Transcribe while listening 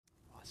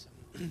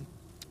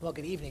Well,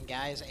 good evening,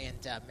 guys,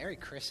 and Merry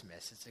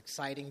Christmas. It's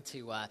exciting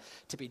to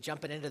be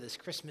jumping into this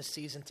Christmas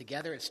season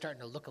together. It's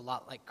starting to look a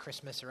lot like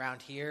Christmas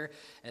around here,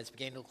 and it's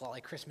beginning to look a lot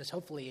like Christmas,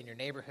 hopefully, in your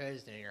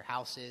neighborhoods and in your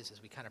houses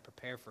as we kind of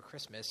prepare for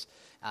Christmas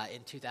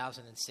in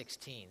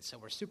 2016. So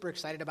we're super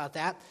excited about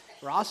that.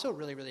 We're also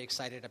really, really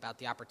excited about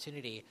the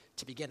opportunity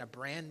to begin a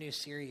brand new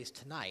series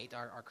tonight,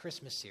 our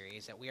Christmas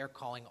series, that we are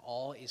calling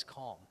All is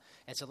Calm.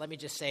 And so let me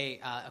just say,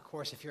 of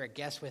course, if you're a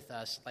guest with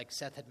us, like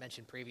Seth had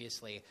mentioned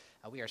previously,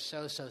 we are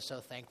so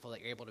thankful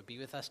that you're able to be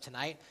with us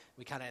tonight.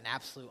 We count it an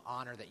absolute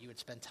honor that you would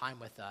spend time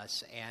with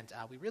us, and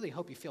we really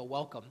hope you feel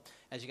welcome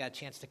as you got a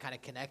chance to kind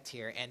of connect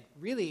here. And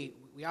really,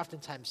 we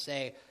oftentimes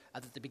say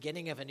that the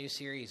beginning of a new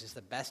series is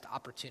the best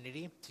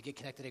opportunity to get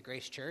connected at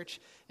Grace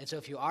Church. And so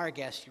if you are a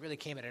guest, you really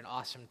came at an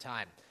awesome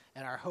time.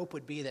 And our hope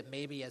would be that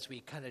maybe as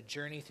we kind of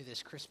journey through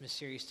this Christmas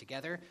series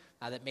together,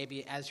 that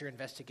maybe as you're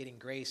investigating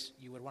Grace,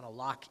 you would want to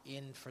lock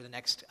in for the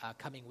next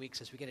coming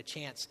weeks as we get a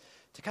chance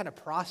to kind of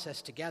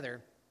process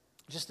together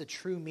just the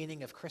true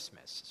meaning of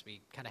Christmas, as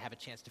we kind of have a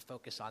chance to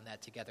focus on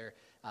that together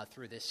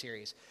through this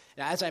series.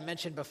 Now, as I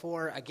mentioned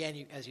before,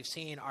 again, as you've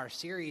seen, our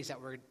series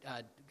that we're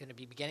going to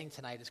be beginning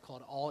tonight is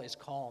called All is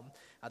Calm.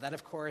 That,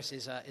 of course,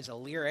 is a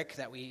lyric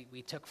that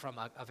we took from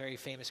a very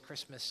famous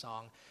Christmas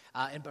song.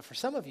 But for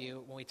some of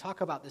you, when we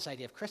talk about this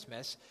idea of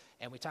Christmas,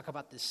 and we talk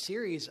about this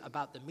series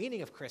about the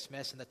meaning of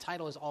Christmas, and the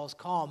title is All is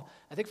Calm,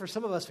 I think for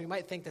some of us, we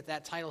might think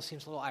that title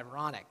seems a little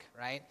ironic,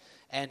 right?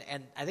 And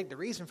I think the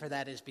reason for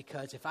that is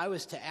because if I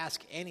was to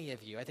ask any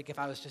of you, I think if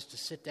I was just to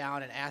sit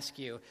down and ask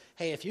you,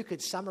 hey, if you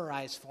could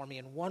summarize for me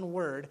in one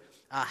word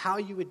how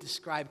you would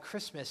describe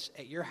Christmas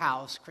at your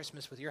house,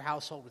 Christmas with your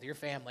household, with your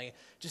family,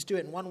 just do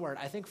it in one word.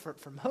 I think for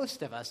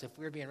most of us, if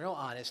we're being real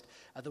honest,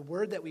 the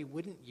word that we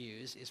wouldn't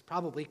use is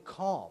probably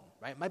calm,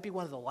 right? It might be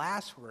one of the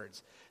last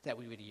words that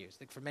we would use. I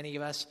think for many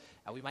of us,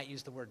 we might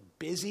use the word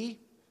busy.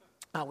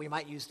 We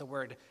might use the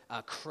word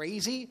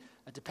crazy,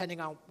 depending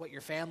on what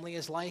your family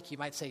is like. You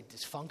might say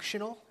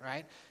dysfunctional,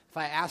 right? If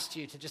I asked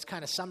you to just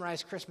kind of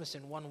summarize Christmas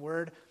in one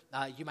word,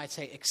 you might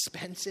say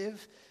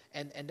expensive.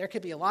 And there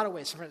could be a lot of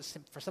ways.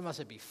 For some of us,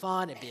 it'd be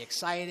fun, it'd be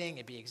exciting,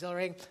 it'd be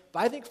exhilarating. But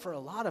I think for a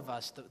lot of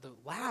us, the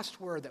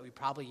last word that we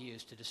probably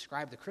use to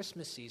describe the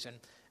Christmas season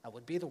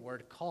would be the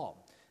word calm.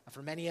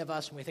 For many of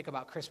us, when we think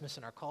about Christmas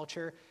in our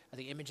culture,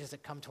 the images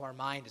that come to our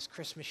mind is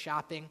Christmas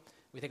shopping.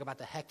 We think about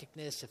the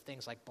hecticness of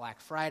things like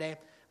Black Friday.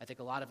 I think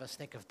a lot of us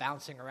think of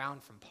bouncing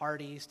around from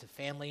parties to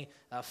family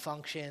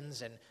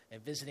functions and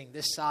visiting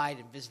this side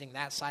and visiting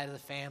that side of the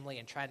family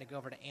and trying to go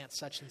over to Aunt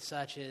such and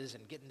such's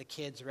and getting the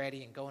kids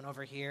ready and going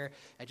over here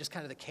and just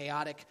kind of the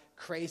chaotic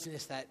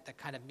craziness that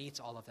kind of meets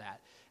all of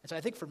that. And so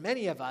I think for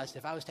many of us,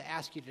 if I was to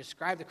ask you to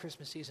describe the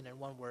Christmas season in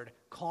one word,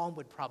 calm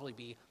would probably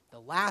be the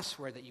last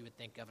word that you would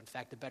think of. In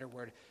fact, a better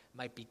word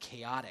might be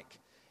chaotic.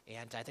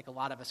 And I think a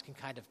lot of us can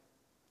kind of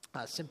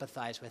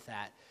sympathize with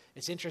that.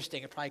 It's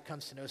interesting, it probably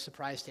comes to no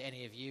surprise to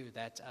any of you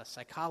that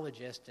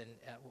psychologists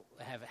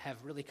have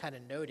really kind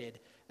of noted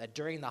that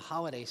during the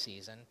holiday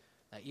season,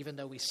 even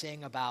though we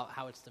sing about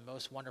how it's the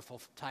most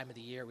wonderful time of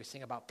the year, we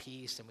sing about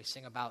peace and we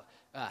sing about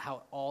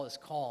how all is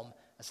calm,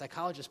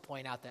 psychologists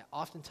point out that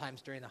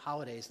oftentimes during the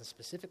holidays, and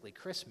specifically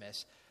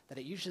Christmas, that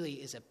it usually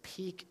is a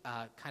peak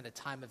kind of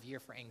time of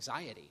year for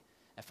anxiety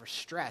and for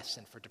stress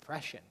and for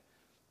depression.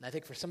 And I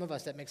think for some of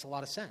us, that makes a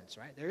lot of sense,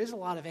 right? There is a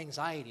lot of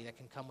anxiety that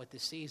can come with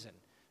this season.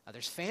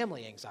 There's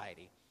family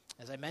anxiety.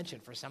 As I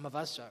mentioned, for some of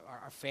us,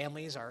 our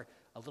families are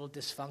a little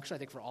dysfunctional. I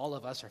think for all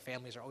of us, our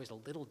families are always a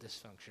little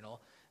dysfunctional.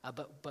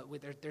 But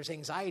there's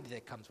anxiety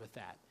that comes with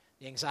that.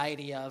 The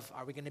anxiety of,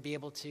 are we going to be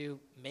able to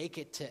make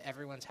it to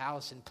everyone's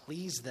house and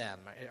please them?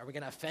 Are we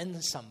going to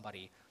offend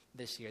somebody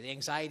this year? The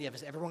anxiety of,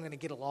 is everyone going to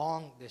get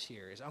along this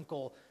year? Is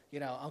Uncle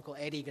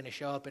Eddie going to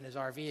show up in his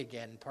RV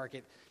again and park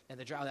it in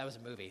the drive? Oh, that was a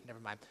movie. Never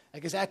mind.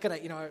 Like, is that going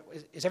to,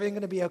 is everything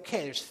going to be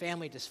okay? There's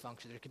family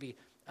dysfunction. There could be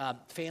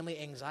family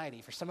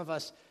anxiety. For some of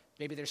us,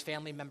 maybe there's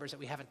family members that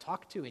we haven't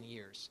talked to in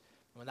years.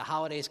 When the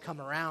holidays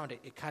come around,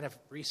 it kind of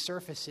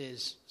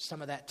resurfaces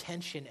some of that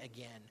tension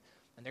again.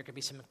 And there could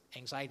be some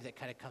anxiety that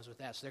kind of comes with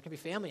that. So there could be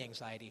family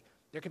anxiety.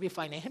 There could be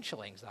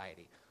financial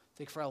anxiety. I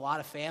think for a lot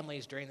of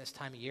families during this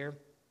time of year,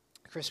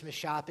 Christmas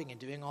shopping and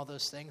doing all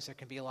those things, there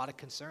can be a lot of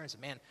concerns.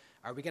 Man,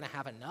 are we going to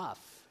have enough?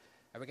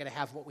 Are we going to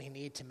have what we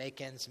need to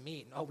make ends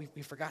meet? And,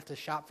 we forgot to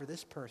shop for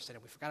this person,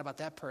 and we forgot about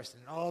that person.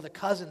 And, the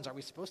cousins, are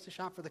we supposed to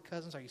shop for the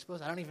cousins? Are you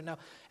supposed to? I don't even know.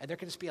 And there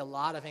could just be a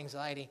lot of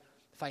anxiety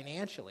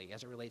financially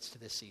as it relates to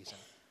this season.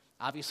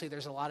 Obviously,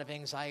 there's a lot of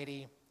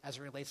anxiety as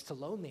it relates to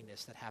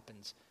loneliness that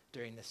happens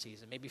during this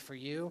season. Maybe for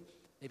you,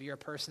 maybe you're a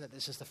person that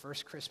this is the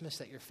first Christmas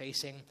that you're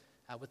facing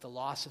with the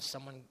loss of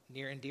someone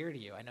near and dear to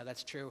you. I know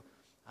that's true.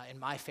 In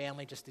my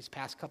family, just these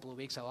past couple of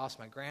weeks, I lost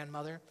my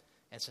grandmother.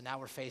 And so now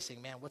we're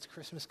facing, man, what's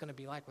Christmas going to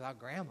be like without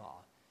grandma?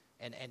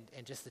 And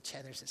just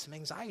there's some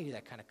anxiety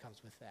that kind of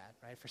comes with that,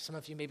 right? For some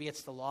of you, maybe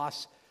it's the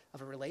loss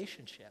of a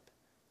relationship.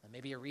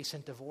 Maybe a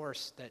recent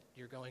divorce that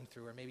you're going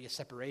through, or maybe a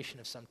separation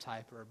of some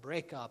type, or a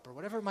breakup, or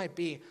whatever it might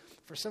be.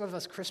 For some of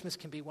us, Christmas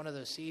can be one of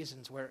those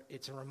seasons where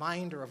it's a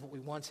reminder of what we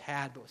once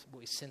had, but what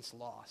we since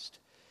lost.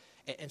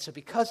 And so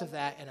because of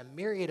that and a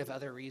myriad of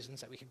other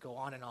reasons that we could go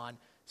on and on,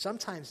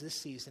 sometimes this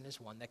season is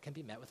one that can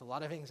be met with a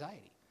lot of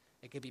anxiety.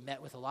 It can be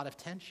met with a lot of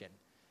tension.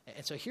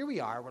 And so here we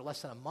are, we're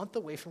less than a month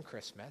away from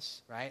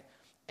Christmas, right?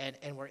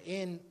 And we're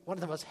in one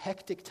of the most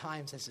hectic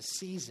times as a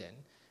season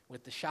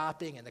with the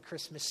shopping and the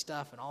Christmas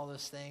stuff and all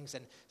those things.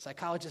 And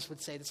psychologists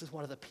would say this is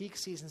one of the peak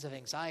seasons of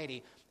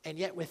anxiety. And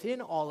yet within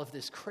all of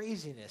this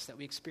craziness that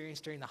we experience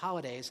during the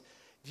holidays,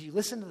 if you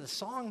listen to the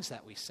songs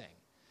that we sing,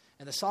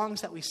 and the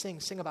songs that we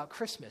sing about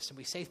Christmas, and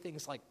we say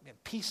things like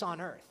peace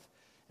on earth,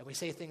 and we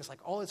say things like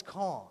all is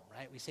calm,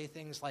 right? We say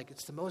things like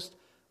it's the most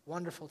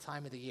wonderful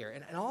time of the year.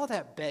 And all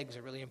that begs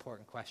a really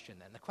important question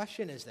then. The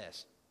question is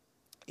this.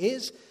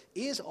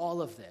 Is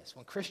all of this,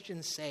 when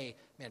Christians say,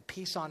 man,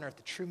 peace on earth,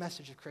 the true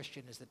message of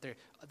Christian is that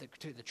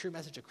the true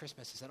message of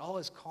Christmas is that all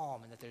is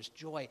calm and that there's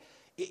joy,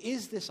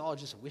 is this all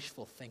just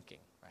wishful thinking,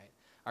 right?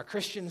 Are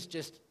Christians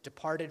just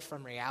departed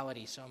from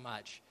reality so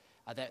much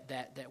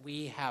that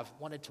we have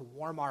wanted to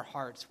warm our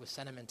hearts with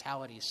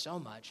sentimentalities so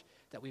much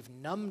that we've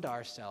numbed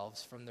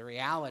ourselves from the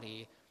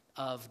reality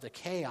of the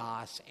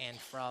chaos and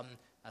from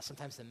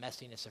sometimes the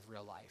messiness of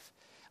real life?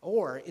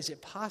 Or is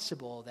it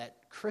possible that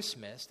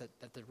Christmas,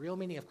 that the real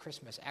meaning of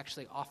Christmas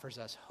actually offers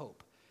us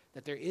hope,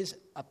 that there is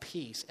a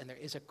peace and there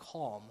is a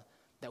calm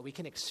that we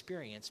can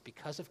experience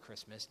because of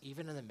Christmas,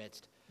 even in the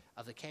midst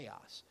of the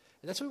chaos?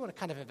 And that's what we want to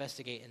kind of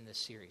investigate in this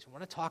series. We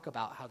want to talk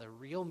about how the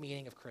real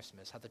meaning of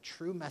Christmas, how the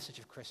true message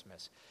of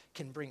Christmas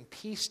can bring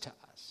peace to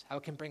us, how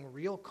it can bring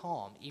real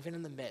calm even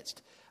in the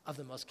midst of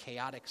the most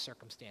chaotic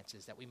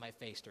circumstances that we might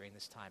face during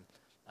this time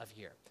of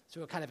year. So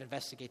we'll kind of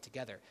investigate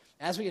together.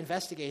 As we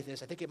investigate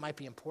this, I think it might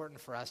be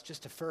important for us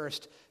just to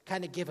first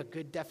kind of give a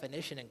good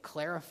definition and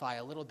clarify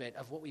a little bit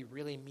of what we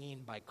really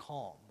mean by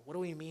calm. What do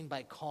we mean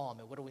by calm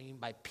and what do we mean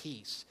by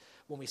peace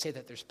when we say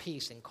that there's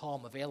peace and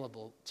calm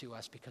available to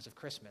us because of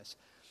Christmas?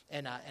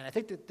 And I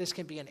think that this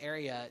can be an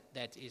area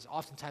that is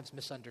oftentimes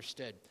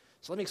misunderstood.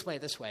 So let me explain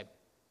it this way.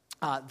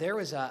 There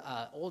was an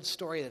old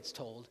story that's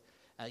told,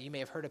 you may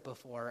have heard it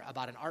before,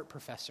 about an art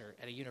professor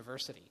at a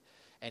university.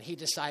 And he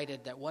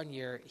decided that one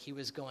year he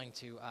was going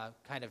to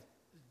kind of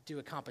do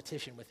a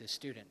competition with his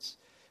students.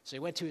 So he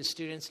went to his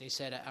students and he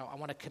said, I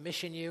want to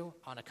commission you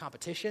on a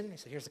competition. He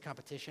said, here's the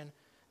competition.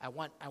 I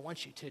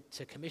want you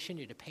to commission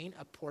you to paint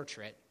a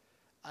portrait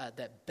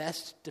that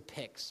best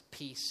depicts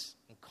peace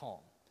and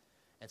calm.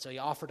 And so he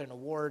offered an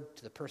award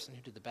to the person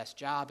who did the best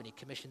job, and he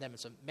commissioned them. And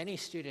so many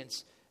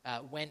students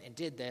went and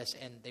did this,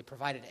 and they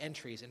provided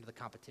entries into the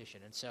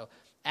competition. And so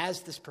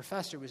as this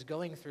professor was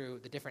going through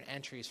the different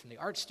entries from the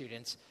art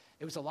students,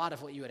 it was a lot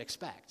of what you would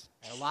expect.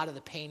 And a lot of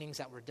the paintings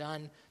that were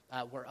done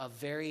were of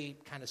very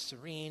kind of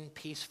serene,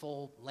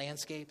 peaceful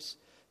landscapes.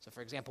 So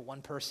for example,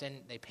 one person,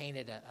 they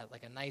painted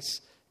like a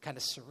nice kind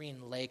of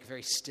serene lake,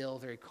 very still,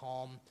 very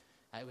calm.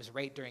 It was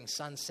right during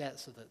sunset,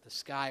 so the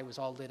sky was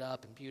all lit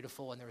up and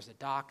beautiful, and there was a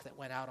dock that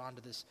went out onto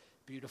this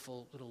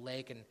beautiful little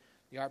lake, and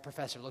the art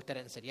professor looked at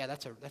it and said, yeah,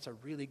 that's a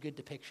really good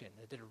depiction.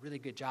 It did a really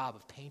good job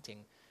of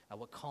painting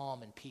what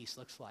calm and peace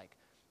looks like.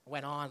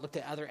 Went on, looked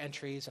at other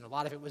entries, and a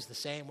lot of it was the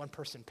same. One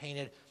person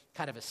painted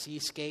kind of a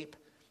seascape,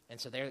 and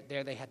so there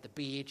they had the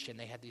beach, and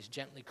they had these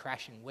gently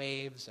crashing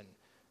waves, and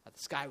the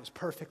sky was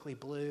perfectly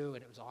blue,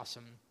 and it was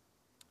awesome.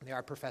 And the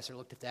art professor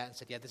looked at that and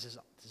said, yeah, this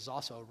is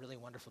also a really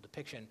wonderful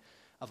depiction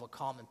of what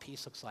calm and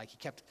peace looks like. He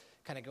kept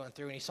kind of going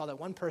through, and he saw that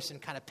one person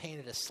kind of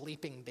painted a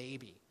sleeping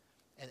baby,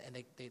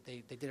 and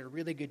they did a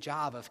really good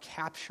job of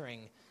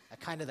capturing a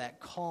kind of that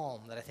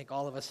calm that I think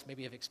all of us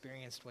maybe have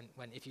experienced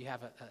when if you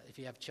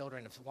have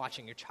children, of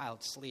watching your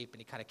child sleep,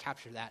 and he kind of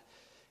captured that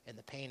in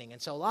the painting.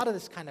 And so a lot of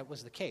this kind of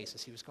was the case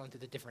as he was going through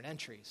the different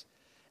entries.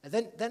 And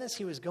then as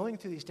he was going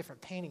through these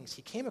different paintings,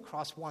 he came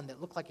across one that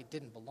looked like it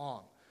didn't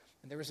belong.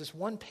 And there was this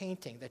one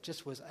painting that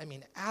just was,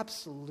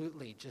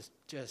 absolutely just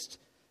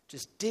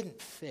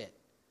didn't fit.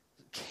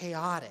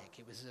 Chaotic.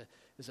 It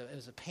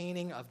was a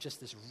painting of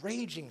just this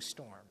raging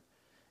storm.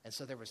 And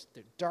so there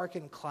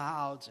darkened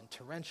clouds and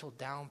torrential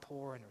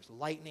downpour, and there was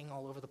lightning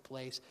all over the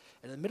place.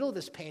 And in the middle of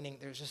this painting,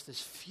 there's just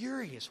this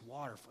furious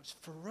waterfall, this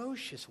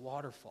ferocious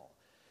waterfall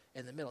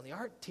in the middle. And the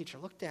art teacher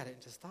looked at it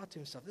and just thought to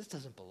himself, this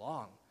doesn't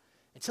belong.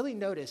 Until he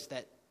noticed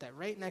that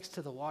right next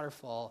to the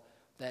waterfall,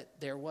 that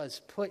there was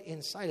put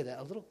inside of that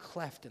a little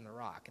cleft in the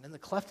rock. And in the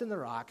cleft in the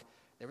rock,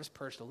 there was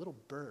perched a little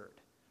bird.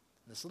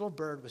 And this little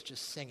bird was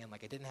just singing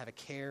like it didn't have a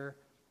care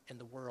in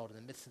the world in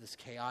the midst of this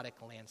chaotic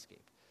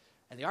landscape.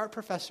 And the art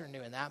professor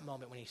knew in that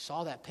moment when he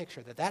saw that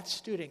picture that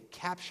student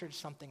captured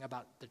something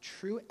about the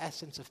true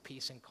essence of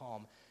peace and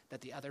calm that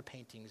the other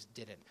paintings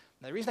didn't.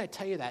 Now, the reason I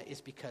tell you that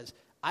is because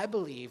I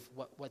believe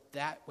what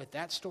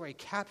that story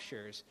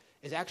captures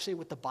is actually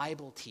what the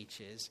Bible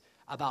teaches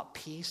about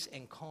peace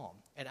and calm.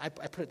 And I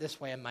put it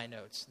this way in my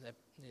notes.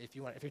 If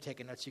you're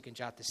taking notes, you can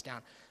jot this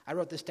down. I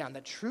wrote this down,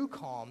 that true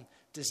calm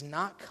does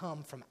not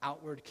come from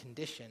outward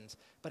conditions,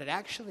 but it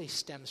actually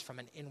stems from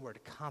an inward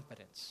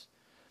confidence.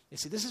 You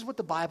see, this is what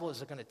the Bible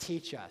is going to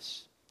teach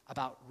us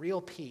about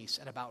real peace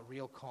and about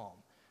real calm.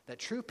 That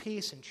true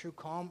peace and true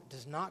calm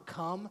does not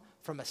come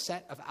from a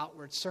set of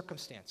outward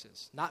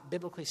circumstances, not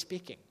biblically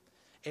speaking.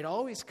 it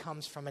always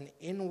comes from an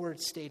inward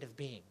state of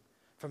being,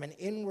 from an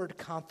inward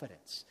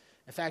confidence.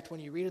 In fact, when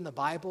you read in the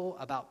Bible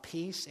about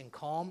peace and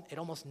calm, it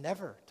almost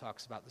never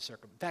talks about the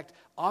In fact,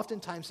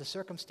 oftentimes the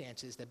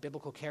circumstances that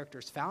biblical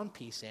characters found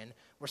peace in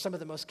were some of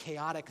the most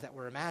chaotic that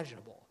were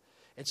imaginable.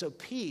 And so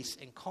peace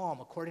and calm,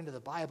 according to the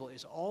Bible,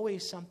 is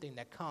always something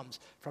that comes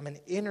from an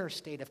inner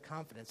state of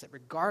confidence, that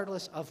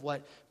regardless of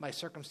what my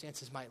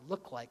circumstances might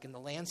look like and the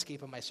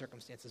landscape of my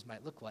circumstances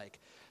might look like,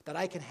 that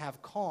I can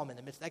have calm in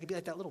the midst. I can be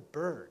like that little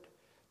bird.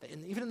 That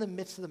even in the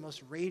midst of the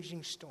most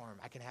raging storm,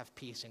 I can have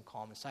peace and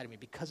calm inside of me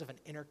because of an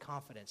inner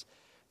confidence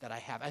that I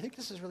have. I think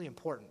this is really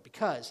important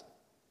because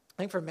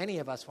I think for many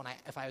of us,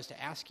 if I was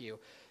to ask you,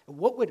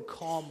 what would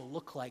calm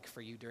look like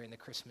for you during the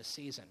Christmas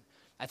season?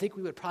 I think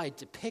we would probably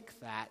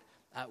depict that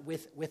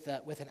with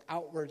an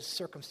outward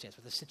circumstance,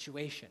 with a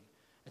situation.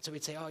 And so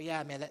we'd say, oh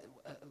yeah, man, that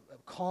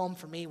calm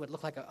for me would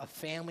look like a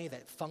family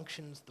that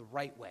functions the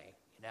right way,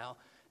 you know?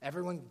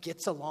 Everyone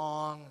gets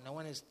along,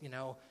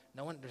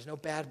 there's no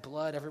bad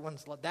blood,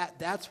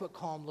 that's what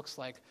calm looks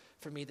like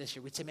for me this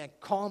year. We'd say, man,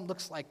 calm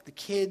looks like the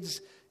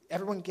kids,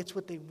 everyone gets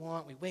what they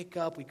want, we wake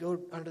up, we go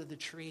under the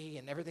tree,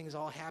 and everything's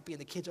all happy,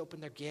 and the kids open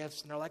their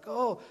gifts, and they're like,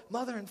 oh,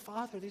 mother and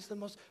father, these are the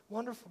most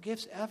wonderful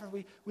gifts ever,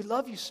 we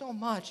love you so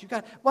much,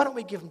 why don't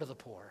we give them to the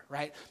poor,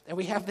 right? And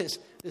we have this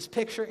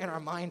picture in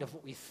our mind of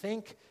what we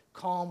think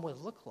calm would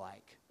look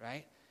like,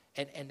 right?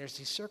 And there's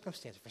these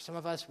circumstances. For some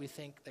of us, we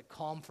think that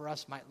calm for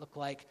us might look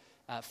like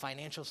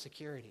financial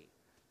security.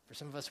 For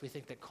some of us, we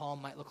think that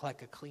calm might look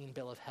like a clean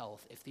bill of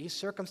health. If these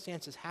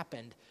circumstances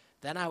happened,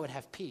 then I would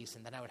have peace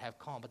and then I would have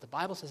calm. But the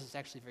Bible says it's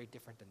actually very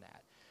different than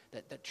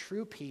that. That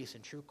true peace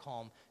and true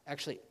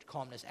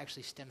calmness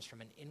actually stems from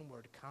an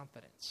inward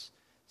confidence,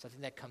 something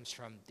that comes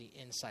from the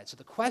inside. So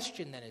the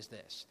question then is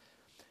this: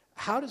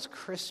 how does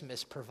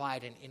Christmas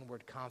provide an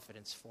inward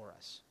confidence for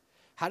us?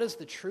 How does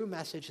the true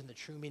message and the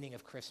true meaning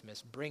of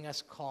Christmas bring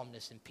us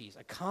calmness and peace?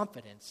 A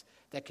confidence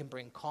that can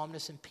bring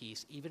calmness and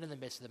peace even in the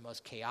midst of the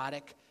most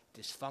chaotic,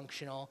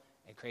 dysfunctional,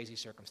 and crazy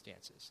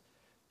circumstances.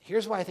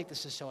 Here's why I think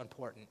this is so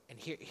important, and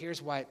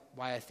here's why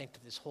I think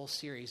that this whole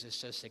series is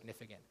so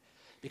significant.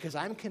 Because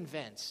I'm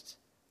convinced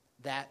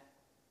that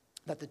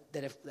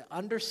if the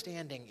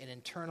understanding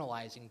and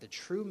internalizing the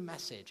true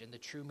message and the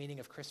true meaning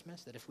of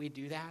Christmas, that if we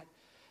do that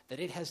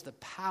it has the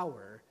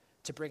power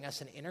to bring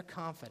us an inner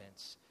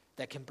confidence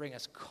that can bring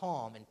us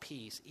calm and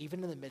peace,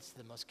 even in the midst of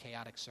the most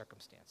chaotic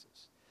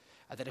circumstances.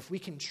 That if we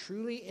can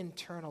truly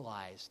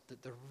internalize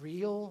the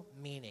real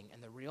meaning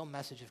and the real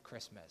message of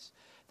Christmas,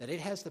 that it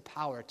has the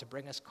power to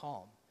bring us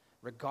calm,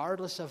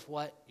 regardless of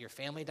what your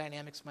family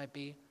dynamics might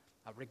be,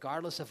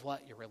 regardless of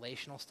what your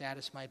relational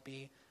status might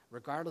be,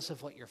 regardless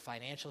of what your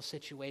financial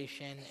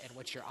situation and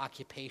what your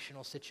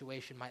occupational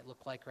situation might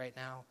look like right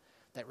now,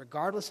 that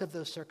regardless of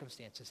those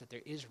circumstances, that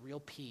there is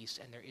real peace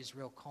and there is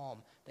real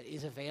calm that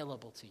is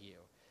available to you.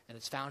 And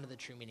it's found in the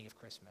true meaning of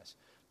Christmas.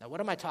 Now, what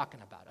am I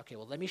talking about? Okay,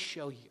 well, let me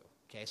show you.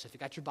 Okay, so if you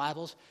got your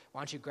Bibles,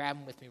 why don't you grab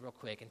them with me real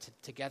quick. And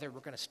together, we're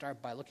going to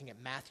start by looking at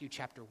Matthew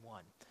chapter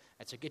 1.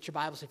 And so get your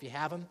Bibles if you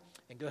have them,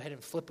 and go ahead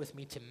and flip with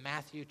me to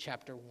Matthew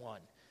chapter 1.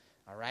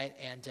 All right,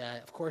 and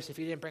of course, if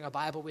you didn't bring a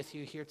Bible with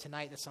you here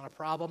tonight, that's not a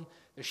problem.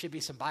 There should be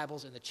some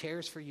Bibles in the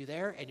chairs for you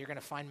there, and you're going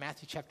to find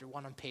Matthew chapter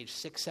 1 on page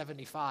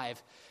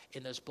 675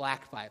 in those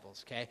black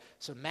Bibles, okay?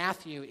 So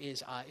Matthew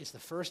is the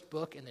first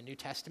book in the New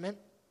Testament.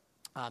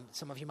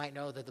 Some of you might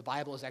know that the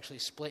Bible is actually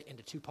split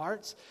into two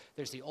parts.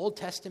 There's the Old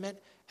Testament,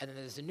 and then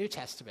there's the New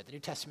Testament. The New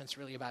Testament's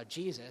really about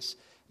Jesus.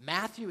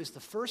 Matthew is the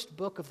first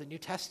book of the New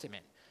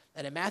Testament.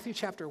 And in Matthew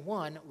chapter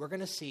 1, we're going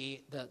to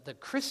see the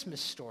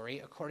Christmas story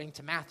according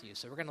to Matthew.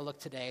 So we're going to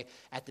look today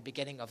at the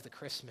beginning of the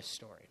Christmas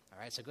story. All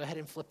right, so go ahead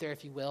and flip there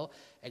if you will,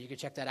 and you can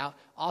check that out.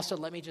 Also,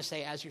 let me just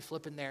say as you're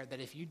flipping there that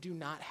if you do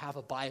not have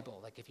a Bible,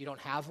 like if you don't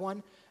have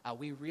one,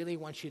 we really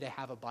want you to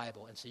have a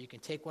Bible. And so you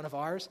can take one of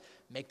ours,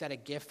 make that a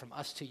gift from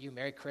us to you.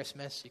 Merry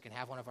Christmas. You can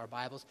have one of our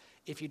Bibles.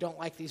 If you don't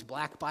like these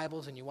black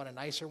Bibles and you want a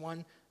nicer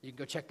one, you can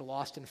go check the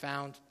Lost and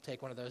Found.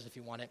 Take one of those if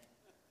you want it.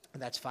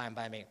 That's fine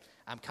by me.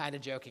 I'm kind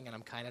of joking and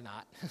I'm kind of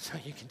not, so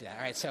you can do that.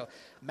 All right, so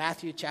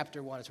Matthew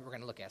chapter 1 is what we're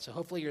going to look at. So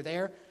hopefully you're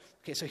there.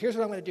 Okay, so here's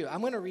what I'm going to do. I'm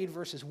going to read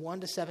verses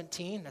 1 to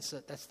 17. That's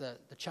the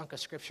chunk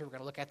of scripture we're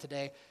going to look at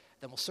today.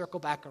 Then we'll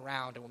circle back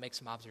around and we'll make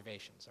some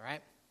observations, all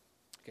right?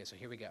 Okay, so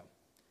here we go.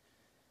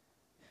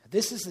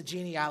 This is the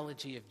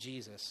genealogy of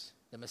Jesus,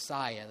 the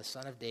Messiah, the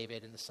son of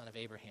David and the son of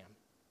Abraham.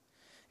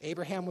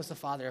 Abraham was the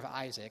father of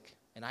Isaac,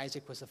 and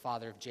Isaac was the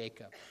father of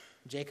Jacob.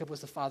 Jacob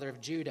was the father of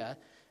Judah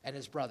and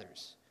his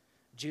brothers.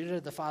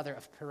 Judah the father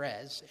of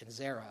Perez and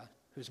Zerah,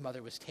 whose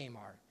mother was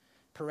Tamar.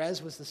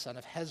 Perez was the son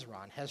of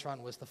Hezron.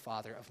 Hezron was the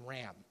father of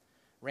Ram.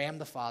 Ram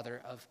the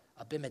father of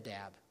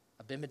Abinadab.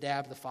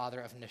 Abinadab the father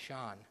of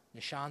Nahshon.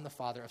 Nahshon the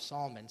father of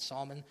Salmon.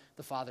 Salmon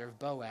the father of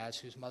Boaz,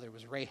 whose mother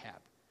was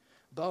Rahab.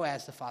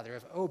 Boaz the father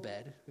of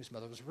Obed, whose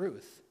mother was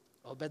Ruth.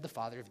 Obed the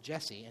father of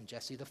Jesse, and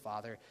Jesse the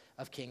father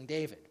of King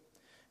David.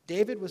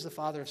 David was the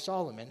father of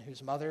Solomon,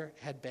 whose mother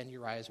had been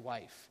Uriah's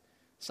wife.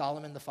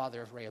 Solomon the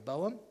father of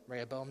Rehoboam,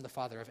 Rehoboam the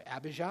father of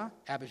Abijah,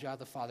 Abijah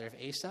the father of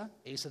Asa,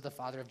 Asa the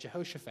father of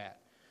Jehoshaphat,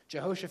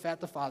 Jehoshaphat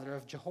the father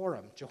of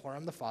Jehoram,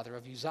 Jehoram the father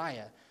of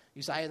Uzziah,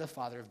 Uzziah the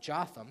father of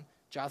Jotham,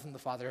 Jotham the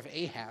father of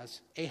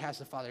Ahaz, Ahaz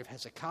the father of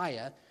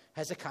Hezekiah,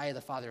 Hezekiah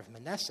the father of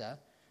Manasseh,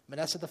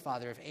 Manasseh the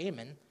father of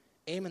Amon,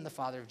 Amon the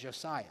father of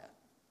Josiah,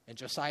 and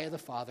Josiah the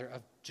father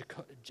of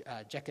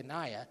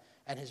Jeconiah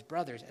and his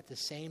brothers at the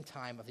same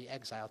time of the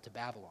exile to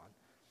Babylon.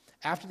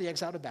 After the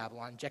exile to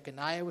Babylon,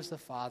 Jeconiah was the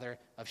father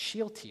of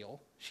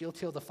Shealtiel,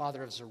 Shealtiel the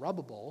father of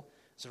Zerubbabel,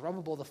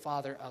 Zerubbabel the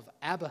father of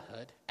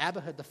Abihud,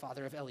 Abihud the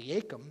father of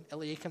Eliakim,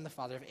 Eliakim the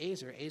father of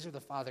Azar, Azar the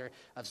father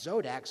of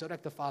Zodak,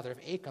 Zodak the father of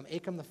Achim,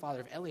 Achim the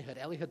father of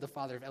Elihud, Elihud the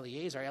father of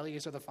Eleazar,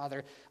 Eleazar the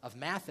father of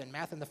Mathan,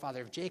 Mathan the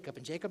father of Jacob,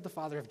 and Jacob the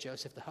father of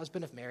Joseph, the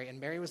husband of Mary, and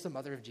Mary was the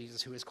mother of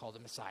Jesus, who is called the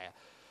Messiah.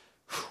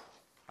 Whew.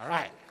 All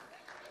right.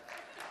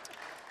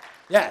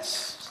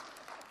 Yes.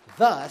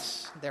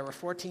 Thus, there were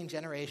 14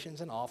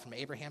 generations in all from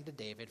Abraham to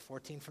David,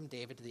 14 from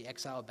David to the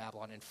exile of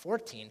Babylon, and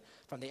 14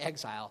 from the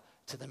exile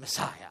to the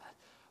Messiah.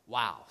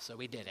 Wow, so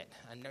we did it.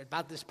 And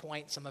about this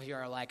point, some of you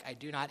are like, I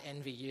do not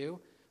envy you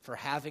for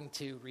having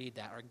to read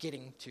that or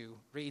getting to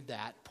read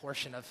that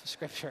portion of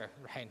Scripture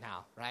right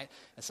now, right?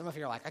 And some of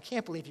you are like, I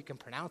can't believe you can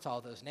pronounce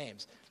all those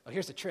names. Well,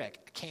 here's the trick.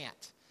 I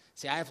can't.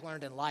 See, I've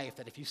learned in life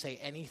that if you say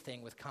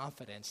anything with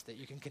confidence, that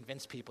you can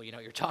convince people you know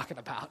what you're talking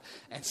about.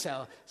 And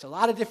so a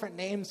lot of different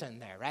names in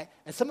there, right?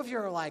 And some of you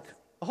are like,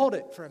 hold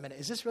it for a minute.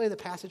 Is this really the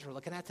passage we're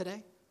looking at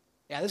today?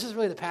 Yeah, this is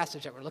really the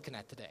passage that we're looking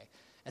at today.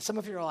 And some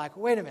of you are like,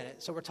 wait a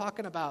minute. So we're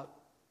talking about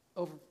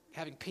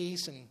having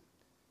peace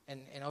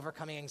and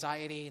overcoming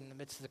anxiety in the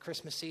midst of the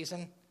Christmas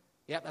season?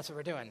 Yep, that's what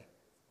we're doing.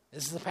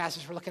 This is the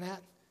passage we're looking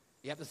at?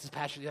 Yep, this is the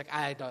passage. You're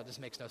like, this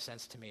makes no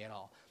sense to me at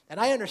all. And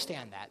I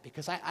understand that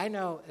because I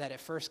know that at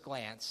first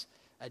glance,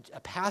 a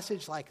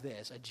passage like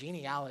this, a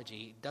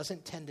genealogy,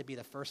 doesn't tend to be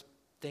the first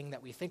thing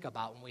that we think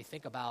about when we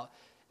think about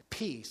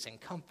peace and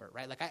comfort,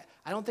 right? Like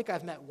I don't think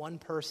I've met one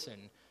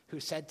person who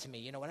said to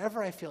me,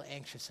 whenever I feel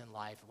anxious in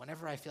life,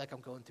 whenever I feel like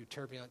I'm going through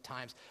turbulent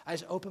times, I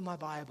just open my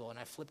Bible and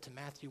I flip to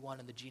Matthew 1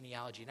 in the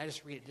genealogy, and I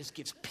just read it. It just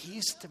gives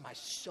peace to my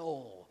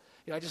soul.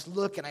 I just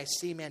look and I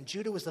see, man,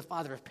 Judah was the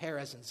father of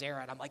Perez and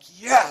Zerah, and I'm like,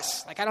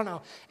 yes! Like, I don't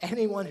know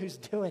anyone who's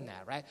doing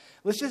that, right?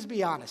 Let's just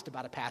be honest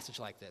about a passage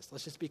like this.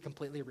 Let's just be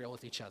completely real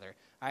with each other,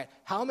 all right?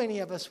 How many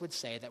of us would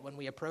say that when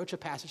we approach a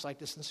passage like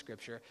this in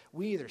Scripture,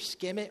 we either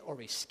skim it or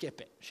we skip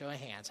it? Show of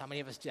hands. How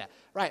many of us do that?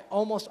 Right,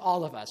 almost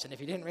all of us. And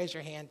if you didn't raise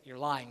your hand, you're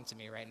lying to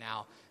me right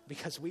now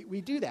because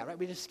we do that, right?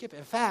 We just skip it.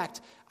 In fact,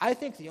 I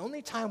think the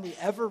only time we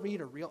ever read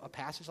a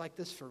passage like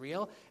this for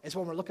real is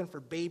when we're looking for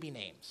baby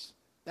names.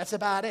 That's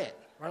about it.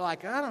 We're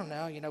like, I don't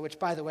know, which,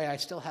 by the way, I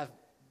still have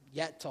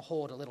yet to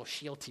hold a little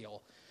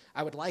Shealtiel.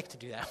 I would like to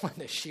do that one,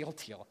 the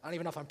Shealtiel. I don't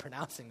even know if I'm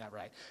pronouncing that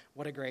right.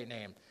 What a great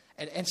name.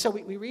 And so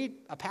we read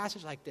a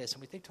passage like this,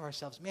 and we think to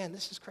ourselves, man,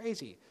 this is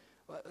crazy.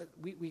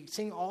 We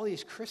sing all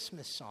these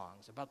Christmas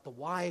songs about the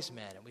wise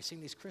men, and we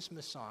sing these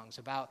Christmas songs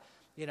about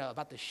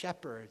the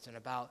shepherds and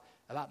about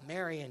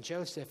Mary and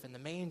Joseph and the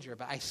manger,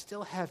 but I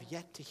still have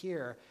yet to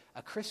hear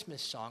a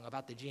Christmas song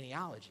about the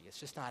genealogy. It's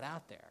just not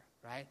out there,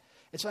 right?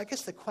 And so I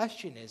guess the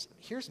question is,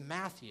 here's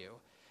Matthew,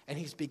 and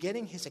he's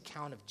beginning his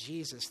account of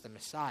Jesus, the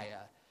Messiah.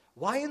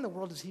 Why in the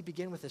world does he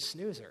begin with a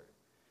snoozer?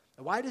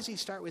 Why does he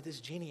start with his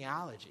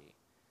genealogy?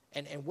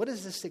 And what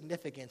is the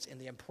significance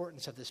and the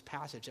importance of this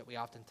passage that we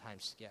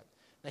oftentimes skip?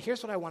 Now,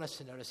 here's what I want us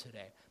to notice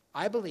today.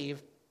 I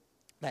believe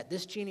that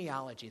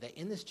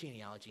in this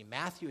genealogy,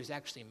 Matthew is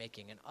actually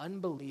making an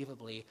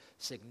unbelievably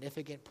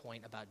significant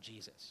point about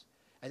Jesus.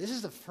 And this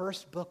is the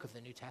first book of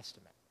the New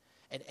Testament.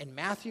 And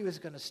Matthew is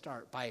going to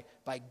start by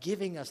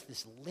giving us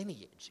this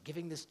lineage,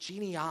 giving this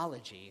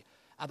genealogy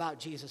about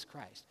Jesus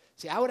Christ.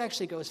 See, I would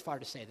actually go as far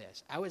to say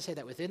this. I would say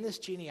that within this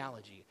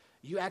genealogy,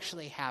 you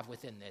actually have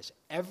within this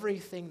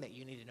everything that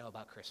you need to know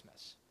about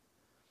Christmas.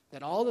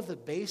 That all of the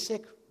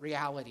basic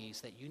realities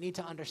that you need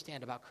to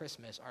understand about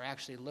Christmas are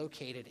actually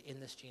located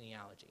in this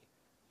genealogy.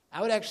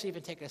 I would actually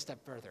even take it a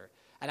step further.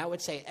 And I would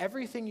say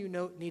everything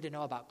you need to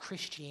know about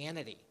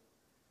Christianity,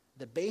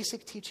 the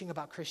basic teaching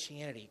about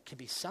Christianity, can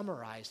be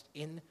summarized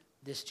in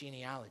this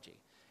genealogy.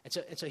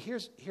 And so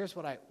here's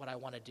what I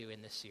want to do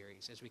in this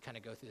series as we kind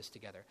of go through this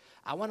together.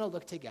 I want to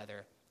look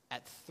together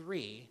at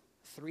three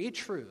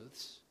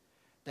truths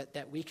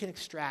that we can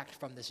extract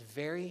from this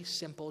very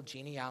simple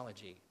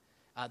genealogy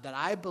that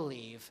I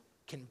believe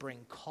can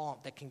bring calm,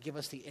 that can give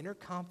us the inner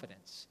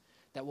confidence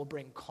that will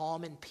bring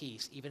calm and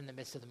peace even in the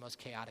midst of the most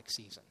chaotic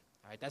season.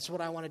 All right, that's what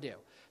I want to do.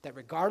 That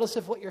regardless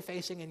of what you're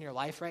facing in your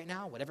life right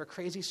now, whatever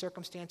crazy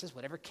circumstances,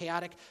 whatever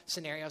chaotic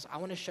scenarios, I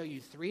want to show you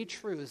three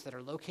truths that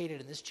are located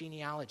in this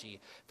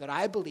genealogy that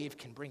I believe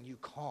can bring you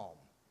calm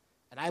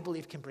and I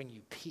believe can bring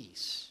you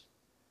peace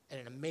in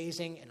an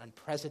amazing and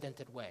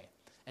unprecedented way.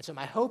 And so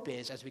my hope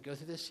is, as we go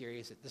through this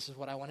series, that this is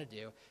what I want to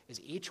do, is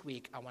each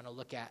week I want to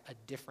look at a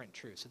different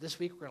truth. So this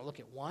week we're going to look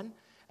at one,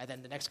 and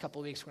then the next couple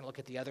of weeks we're going to look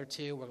at the other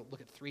two. We're going to look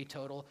at three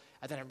total.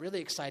 And then I'm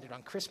really excited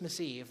on Christmas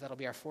Eve. That'll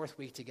be our fourth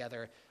week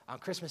together. On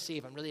Christmas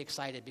Eve, I'm really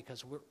excited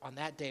because on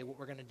that day what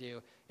we're going to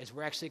do is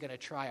we're actually going to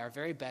try our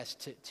very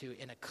best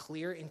to in a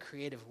clear and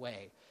creative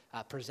way,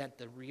 present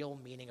the real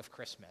meaning of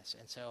Christmas.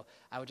 And so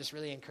I would just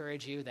really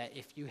encourage you that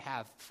if you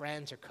have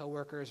friends or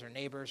coworkers or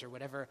neighbors or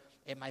whatever,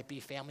 it might be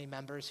family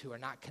members who are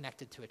not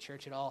connected to a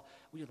church at all,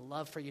 we would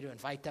love for you to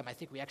invite them. I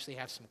think we actually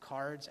have some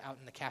cards out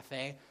in the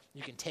cafe.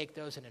 You can take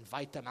those and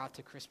invite them out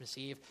to Christmas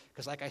Eve,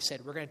 because like I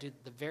said, we're going to do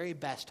the very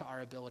best to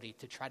our ability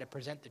to try to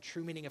present the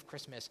true meaning of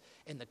Christmas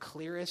in the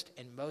clearest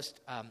and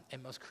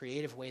most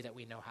creative way that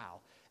we know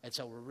how. And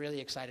so we're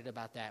really excited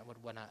about that and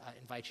would want to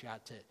invite you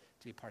out to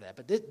be part of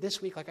that. But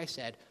this week, like I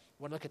said,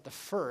 we're going to look at the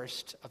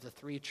first of the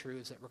three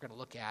truths that we're going to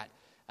look at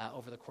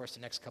over the course of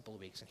the next couple of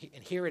weeks.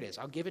 And here it is.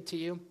 I'll give it to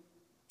you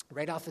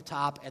right off the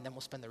top, and then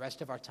we'll spend the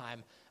rest of our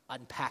time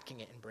unpacking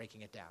it and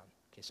breaking it down.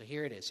 Okay, so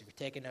here it is. If you're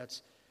taking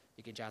notes,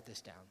 you can jot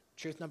this down.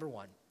 Truth number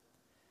one: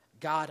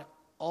 God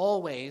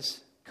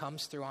always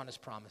comes through on his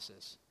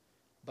promises,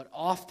 but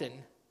often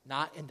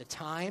not in the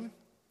time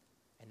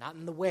and not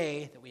in the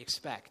way that we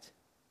expect.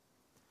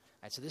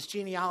 All right, so this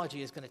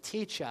genealogy is going to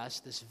teach us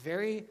this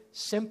very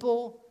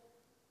simple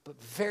but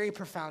very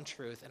profound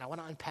truth, and I want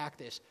to unpack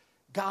this.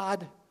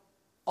 God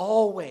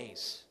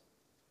always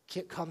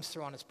comes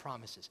through on his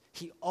promises.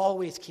 He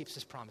always keeps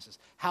his promises.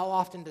 How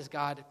often does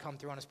God come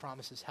through on his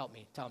promises? Help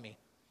me, tell me.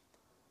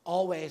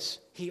 Always.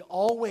 He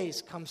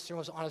always comes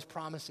through on his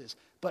promises,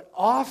 but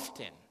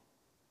often,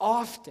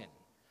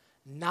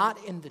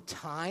 not in the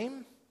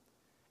time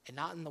and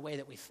not in the way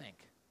that we think.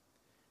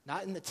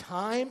 Not in the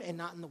time and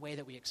not in the way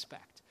that we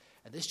expect.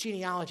 And this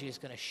genealogy is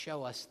going to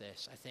show us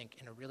this, I think,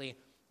 in a really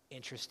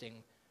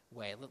interesting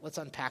way. Let's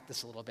unpack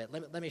this a little bit.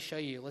 Let me show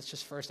you.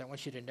 I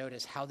want you to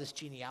notice how this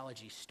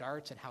genealogy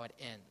starts and how it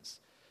ends.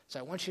 So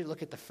I want you to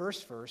look at the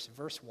first verse,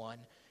 verse 1,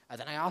 and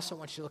then I also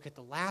want you to look at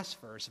the last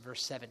verse,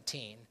 verse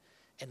 17,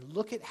 and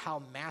look at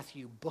how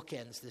Matthew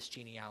bookends this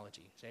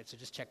genealogy. So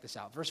just check this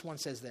out. Verse 1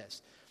 says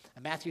this.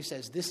 And Matthew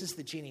says, "This is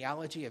the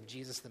genealogy of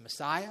Jesus the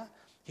Messiah.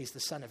 He's the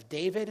son of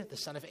David, the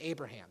son of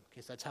Abraham."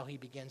 Okay, so that's how he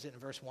begins it in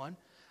verse 1.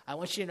 I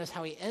want you to notice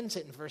how he ends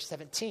it in verse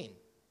 17.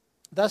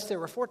 "Thus there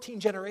were 14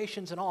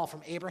 generations in all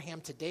from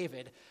Abraham to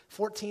David,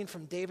 14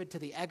 from David to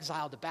the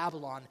exile to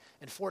Babylon,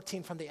 and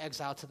 14 from the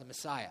exile to the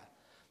Messiah."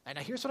 And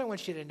now here's what I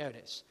want you to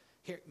notice.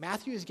 Here,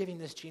 Matthew is giving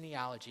this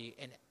genealogy,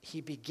 and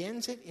he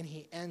begins it and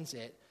he ends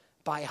it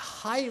by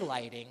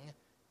highlighting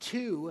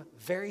two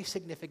very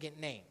significant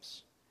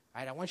names.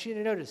 All right, I want you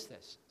to notice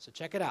this. So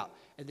check it out.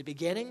 In the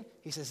beginning,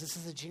 he says this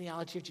is the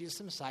genealogy of Jesus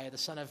the Messiah, the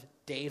son of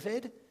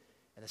David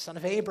and the son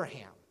of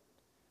Abraham.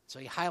 So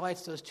he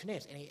highlights those two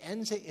names, and he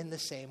ends it in the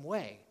same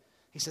way.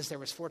 He says there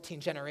was 14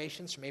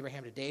 generations from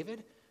Abraham to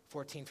David,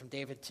 14 from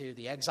David to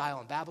the exile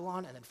in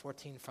Babylon, and then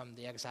 14 from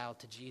the exile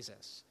to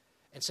Jesus.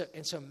 And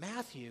so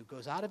Matthew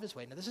goes out of his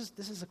way. Now this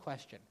is a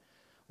question.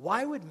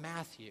 Why would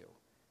Matthew,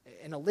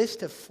 in a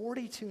list of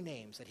 42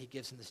 names that he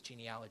gives in this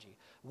genealogy,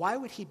 why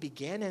would he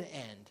begin and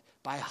end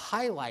by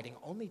highlighting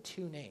only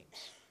two names,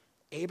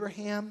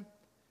 Abraham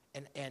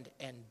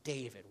and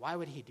David? Why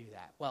would he do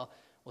that? Well,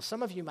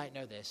 some of you might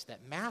know this,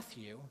 that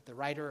Matthew, the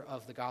writer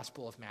of the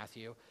Gospel of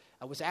Matthew,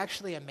 was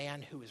actually a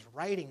man who was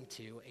writing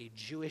to a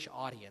Jewish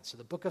audience. So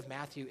the book of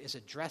Matthew is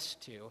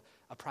addressed to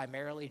a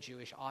primarily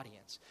Jewish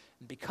audience.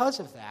 And because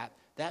of that,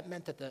 that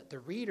meant that the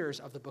readers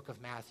of the book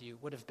of Matthew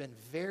would have been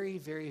very,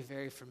 very,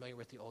 very familiar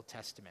with the Old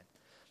Testament.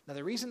 Now,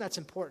 the reason that's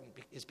important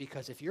is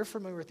because if you're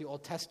familiar with the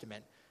Old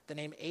Testament, the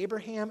name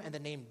Abraham and the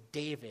name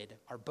David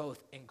are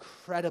both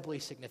incredibly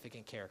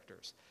significant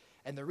characters.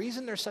 And the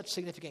reason they're such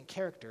significant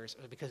characters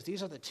is because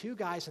these are the two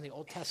guys in the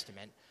Old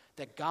Testament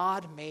that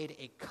God made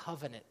a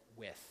covenant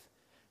with.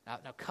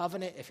 Now,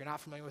 covenant, if you're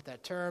not familiar with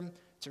that term,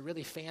 it's a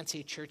really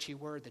fancy, churchy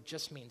word that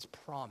just means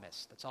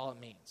promise. That's all it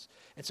means.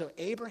 And so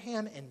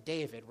Abraham and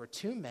David were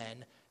two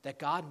men that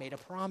God made a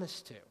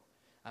promise to.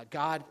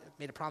 God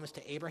made a promise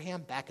to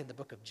Abraham back in the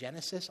book of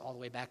Genesis, all the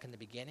way back in the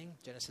beginning,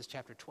 Genesis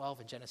chapter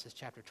 12 and Genesis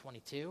chapter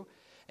 22.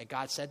 And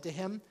God said to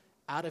him,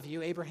 "Out of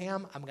you,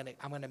 Abraham, I'm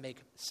going to make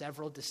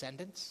several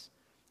descendants.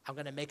 I'm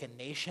going to make a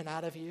nation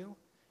out of you.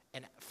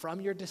 And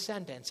from your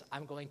descendants,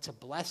 I'm going to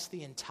bless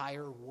the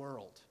entire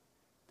world."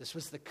 This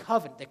was the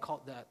covenant.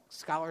 The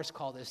scholars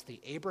call this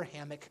the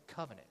Abrahamic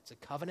covenant. It's a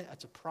covenant,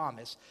 it's a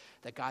promise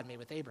that God made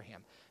with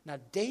Abraham. Now,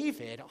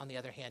 David, on the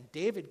other hand,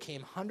 David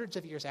came hundreds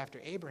of years after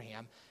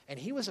Abraham, and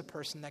he was a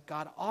person that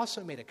God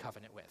also made a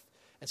covenant with.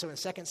 And so in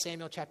 2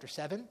 Samuel chapter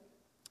 7,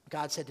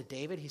 God said to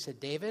David, he said,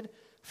 "David,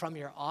 from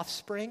your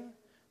offspring,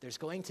 there's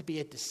going to be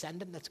a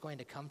descendant that's going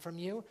to come from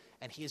you,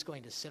 and he is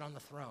going to sit on the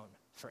throne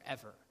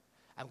forever.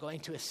 I'm going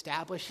to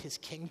establish his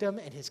kingdom,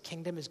 and his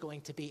kingdom is going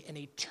to be an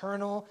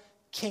eternal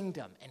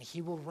kingdom, and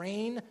he will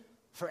reign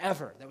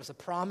forever." That was a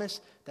promise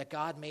that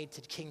God made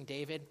to King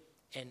David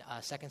in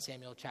 2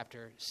 Samuel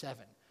chapter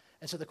 7.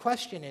 And so the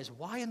question is,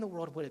 why in the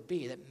world would it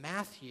be that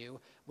Matthew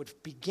would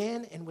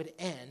begin and would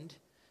end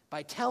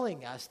by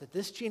telling us that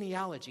this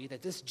genealogy,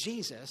 that this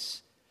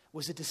Jesus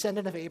was a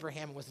descendant of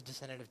Abraham and was a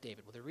descendant of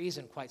David? Well, the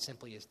reason, quite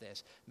simply, is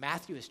this.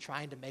 Matthew is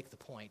trying to make the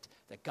point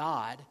that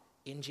God,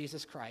 in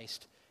Jesus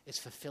Christ, is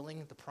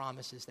fulfilling the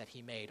promises that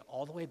he made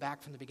all the way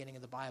back from the beginning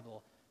of the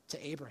Bible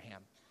to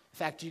Abraham. In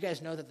fact, do you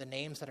guys know that the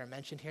names that are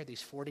mentioned here,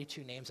 these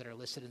 42 names that are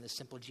listed in this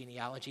simple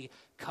genealogy,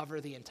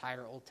 cover the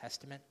entire Old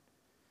Testament?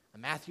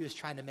 And Matthew is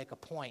trying to make a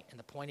point, and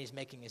the point he's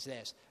making is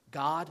this: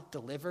 God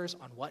delivers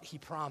on what he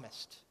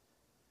promised.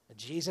 That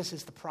Jesus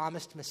is the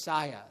promised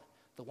Messiah,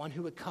 the one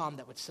who would come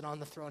that would sit on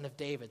the throne of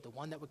David, the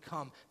one that would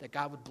come that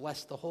God would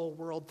bless the whole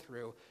world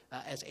through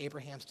as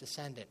Abraham's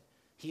descendant.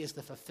 He is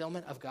the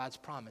fulfillment of God's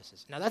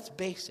promises. Now that's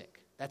basic.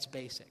 That's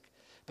basic.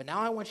 But now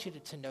I want you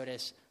to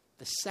notice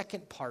the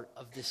second part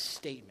of this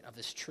statement, of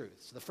this truth.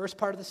 So the first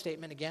part of the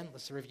statement, again,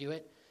 let's review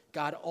it.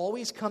 God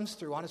always comes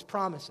through on his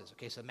promises.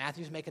 Okay, so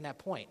Matthew's making that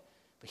point.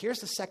 But here's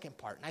the second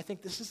part, and I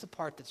think this is the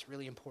part that's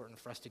really important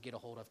for us to get a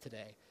hold of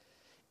today,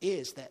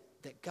 is that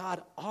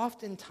God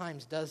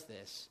oftentimes does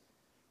this,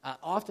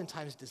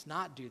 oftentimes does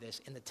not do this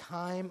in the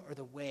time or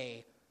the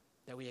way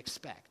that we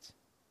expect.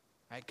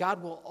 Right?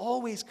 God will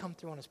always come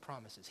through on his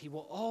promises. He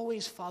will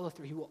always follow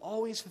through. He will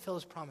always fulfill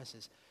his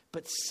promises.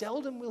 But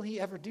seldom will he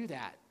ever do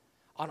that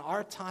on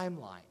our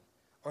timeline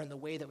or in the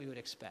way that we would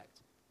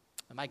expect.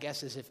 And my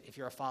guess is if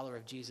you're a follower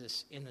of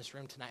Jesus in this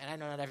room tonight, and I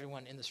know not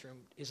everyone in this room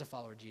is a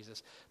follower of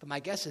Jesus, but my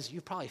guess is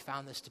you've probably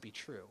found this to be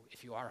true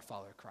if you are a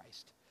follower of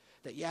Christ.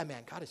 That, yeah,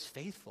 man, God is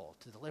faithful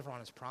to deliver on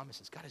his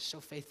promises. God is so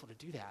faithful to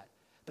do that.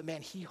 But,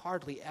 man, he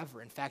hardly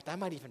ever, in fact, I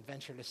might even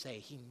venture to say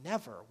he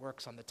never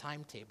works on the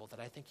timetable that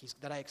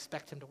I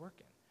expect him to work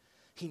in.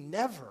 He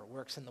never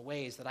works in the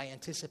ways that I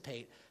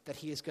anticipate that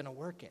he is going to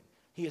work in.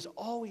 He is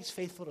always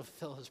faithful to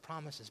fulfill his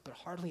promises, but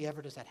hardly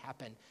ever does that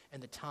happen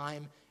in the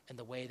time and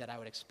the way that I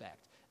would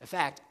expect. In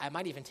fact, I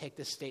might even take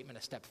this statement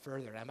a step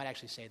further, and I might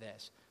actually say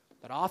this,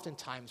 that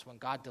oftentimes when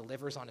God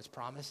delivers on his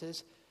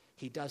promises,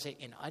 he does it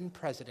in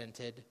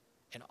unprecedented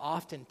and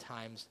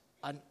oftentimes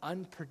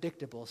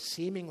unpredictable,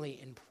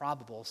 seemingly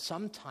improbable,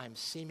 sometimes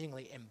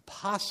seemingly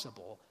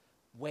impossible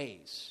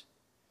ways.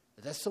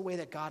 That's the way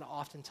that God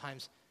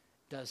oftentimes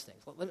does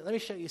things. Let me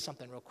show you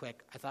something real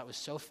quick I thought was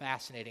so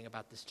fascinating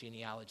about this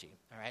genealogy,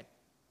 all right?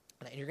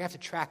 And you're going to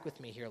have to track with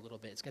me here a little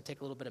bit. It's going to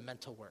take a little bit of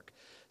mental work.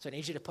 So I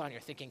need you to put on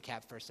your thinking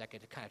cap for a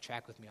second to kind of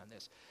track with me on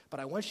this. But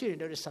I want you to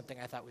notice something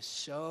I thought was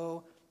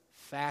so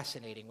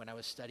fascinating when I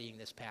was studying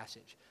this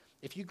passage.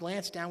 If you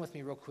glance down with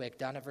me real quick,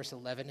 down at verse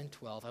 11 and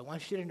 12, I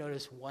want you to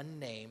notice one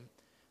name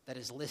that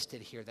is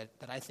listed here that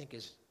I think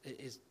is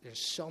there's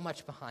so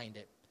much behind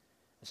it.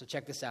 And so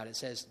check this out. It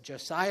says,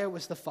 Josiah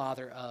was the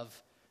father of,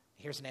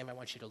 here's a name I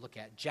want you to look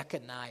at,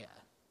 Jeconiah,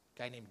 a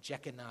guy named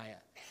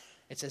Jeconiah.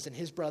 It says, and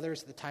his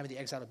brothers at the time of the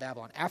exile of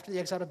Babylon. After the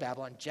exile of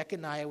Babylon,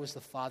 Jeconiah was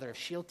the father of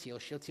Shealtiel.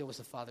 Shealtiel was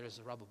the father of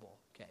Zerubbabel.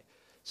 Okay,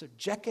 so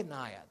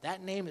Jeconiah,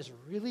 that name is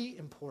really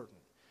important.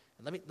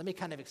 And let me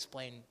kind of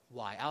explain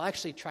why. I'll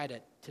actually try to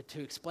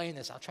explain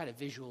this. I'll try to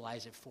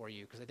visualize it for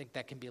you because I think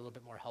that can be a little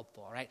bit more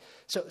helpful, all right?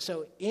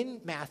 So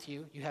in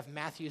Matthew, you have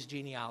Matthew's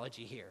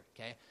genealogy here,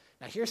 okay?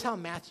 Now here's how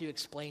Matthew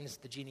explains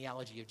the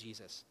genealogy of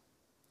Jesus.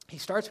 He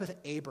starts with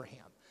Abraham.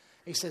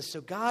 He says, so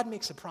God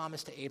makes a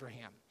promise to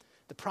Abraham.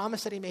 The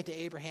promise that he made to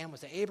Abraham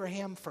was that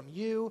Abraham, from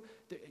you,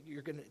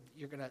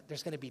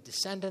 there's going to be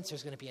descendants,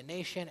 there's going to be a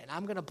nation, and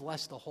I'm going to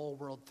bless the whole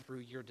world through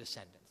your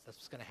descendants. That's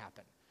what's going to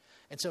happen.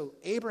 And so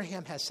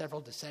Abraham has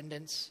several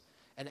descendants,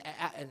 and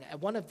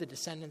one of the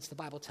descendants, the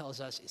Bible tells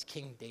us, is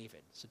King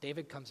David. So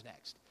David comes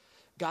next.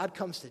 God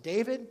comes to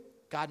David.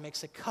 God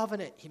makes a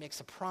covenant. He makes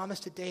a promise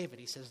to David.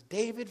 He says,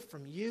 David,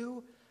 from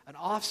you, an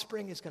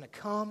offspring is going to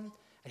come,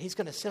 and he's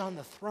going to sit on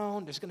the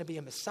throne. There's going to be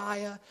a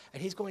Messiah,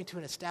 and he's going to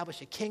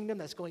establish a kingdom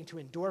that's going to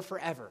endure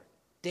forever.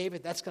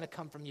 David, that's going to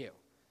come from you.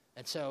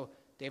 And so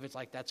David's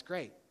like, that's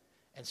great.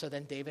 And so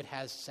then David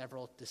has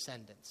several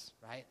descendants,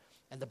 right?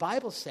 And the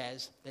Bible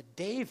says that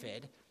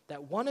David,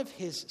 that one of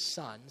his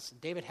sons,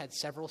 David had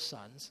several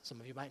sons, some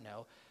of you might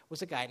know,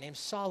 was a guy named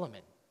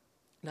Solomon.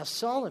 Now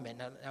Solomon,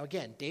 now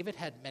again, David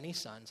had many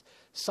sons.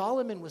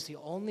 Solomon was the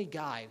only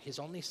guy, his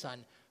only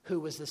son,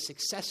 who was the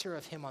successor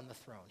of him on the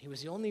throne. He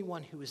was the only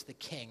one who was the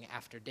king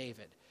after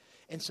David.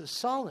 And so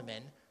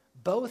Solomon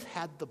both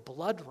had the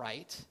blood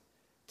right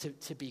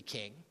to be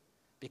king,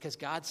 because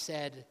God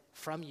said,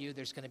 from you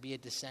there's going to be a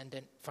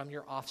descendant from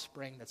your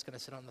offspring that's going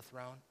to sit on the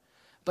throne.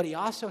 But he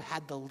also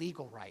had the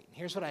legal right. And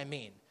here's what I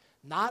mean.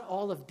 Not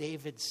all of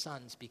David's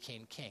sons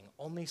became king.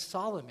 Only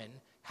Solomon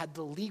had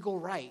the legal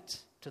right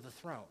to the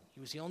throne. He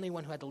was the only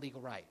one who had the legal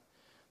right.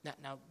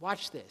 Now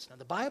watch this. Now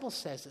the Bible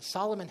says that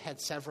Solomon had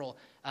several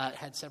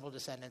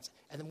descendants,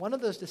 and then one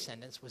of those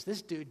descendants was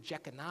this dude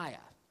Jeconiah.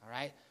 All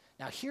right.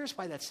 Now here's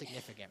why that's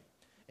significant.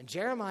 In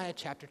Jeremiah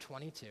chapter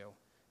 22,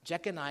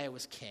 Jeconiah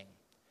was king,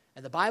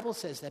 and the Bible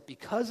says that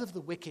because of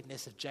the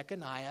wickedness of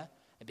Jeconiah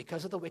and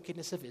because of the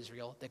wickedness of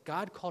Israel, that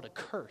God called a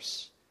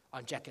curse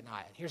on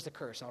Jeconiah. And here's the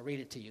curse. I'll read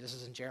it to you. This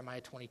is in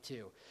Jeremiah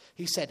 22.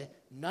 He said,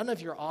 none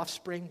of your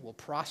offspring will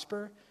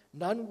prosper,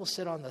 none will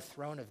sit on the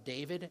throne of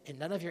David, and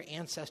none of your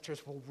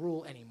ancestors will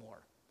rule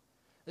anymore.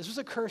 This was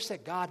a curse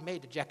that God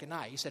made to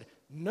Jeconiah. He said,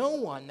 no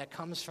one that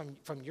comes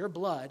from your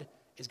blood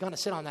is going to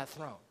sit on that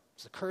throne.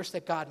 It's a curse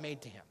that God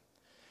made to him.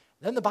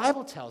 Then the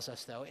Bible tells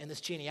us, though, in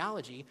this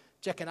genealogy,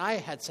 Jeconiah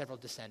had several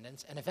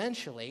descendants, and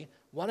eventually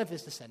one of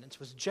his descendants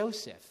was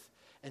Joseph.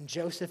 And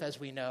Joseph, as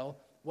we know,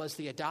 was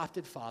the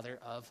adopted father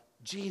of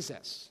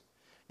Jesus.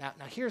 Now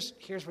here's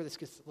where this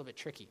gets a little bit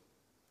tricky.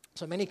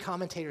 So many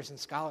commentators and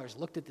scholars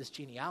looked at this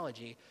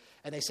genealogy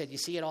and they said, you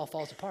see, it all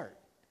falls apart.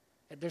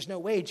 There's no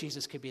way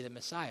Jesus could be the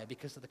Messiah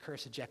because of the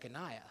curse of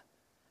Jeconiah.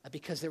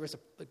 Because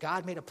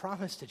God made a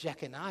promise to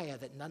Jeconiah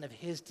that none of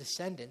his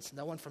descendants,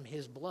 no one from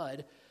his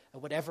blood,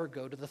 would ever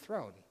go to the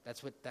throne.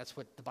 That's what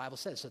the Bible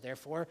says. So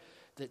therefore,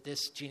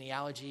 this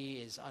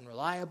genealogy is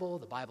unreliable.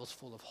 The Bible's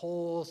full of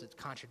holes. It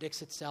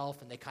contradicts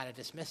itself, and they kind of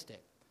dismissed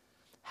it.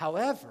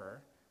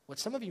 However, what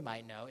some of you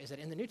might know is that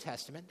in the New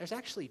Testament, there's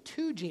actually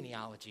 2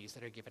 genealogies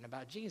that are given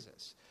about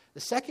Jesus.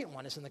 The second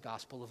one is in the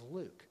Gospel of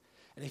Luke.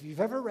 And if you've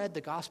ever read the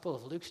Gospel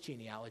of Luke's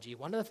genealogy,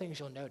 one of the things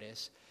you'll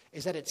notice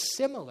is that it's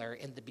similar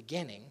in the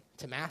beginning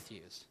to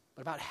Matthew's.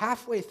 But about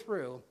halfway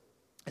through,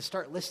 it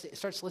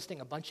starts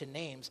listing a bunch of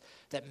names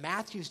that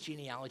Matthew's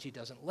genealogy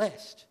doesn't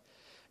list.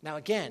 Now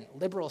again,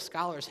 liberal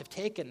scholars have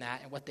taken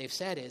that, and what they've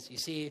said is, you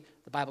see,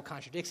 the Bible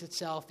contradicts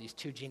itself, these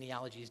 2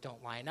 genealogies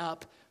don't line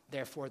up,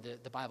 therefore the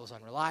Bible's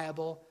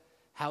unreliable.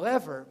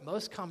 However,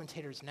 most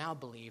commentators now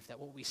believe that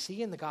what we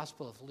see in the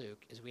Gospel of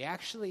Luke is we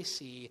actually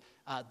see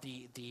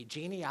the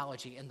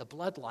genealogy and the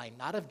bloodline,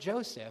 not of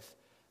Joseph,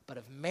 but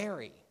of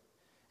Mary.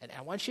 And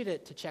I want you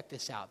to check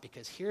this out,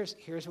 because here's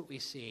what we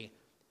see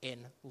in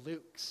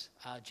Luke's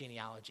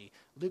genealogy.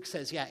 Luke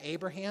says, yeah,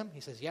 Abraham.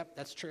 He says, yep,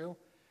 that's true.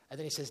 And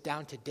then he says,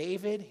 down to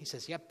David. He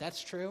says, yep,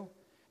 that's true.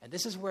 And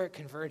this is where it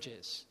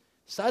converges.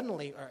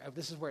 Suddenly, or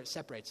this is where it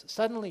separates.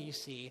 Suddenly you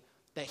see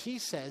that he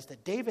says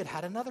that David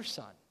had another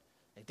son.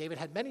 And David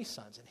had many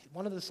sons, and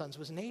one of the sons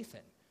was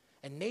Nathan.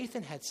 And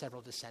Nathan had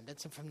several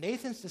descendants, and from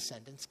Nathan's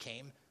descendants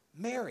came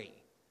Mary.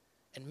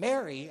 And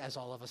Mary, as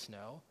all of us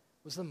know,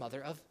 was the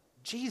mother of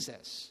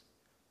Jesus.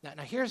 Now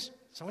so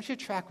I want you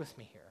to track with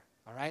me here,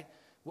 all right?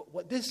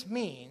 What this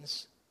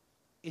means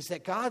is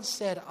that God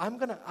said, I'm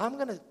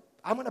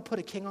gonna put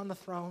a king on the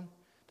throne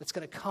that's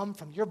gonna come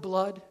from your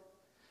blood.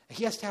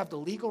 He has to have the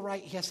legal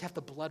right, he has to have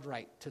the blood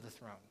right to the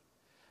throne.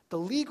 The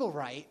legal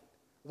right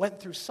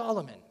went through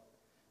Solomon,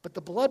 but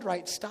the blood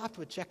right stopped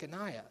with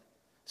Jeconiah.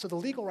 So the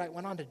legal right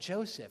went on to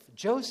Joseph.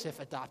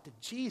 Joseph adopted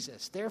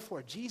Jesus.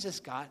 Therefore,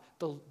 Jesus got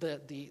the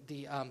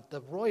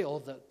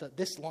royal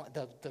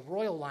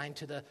line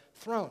to the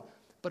throne.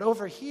 But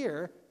over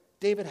here,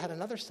 David had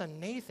another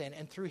son, Nathan,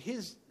 and through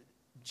his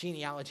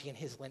genealogy and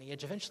his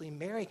lineage, eventually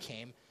Mary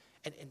came.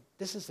 And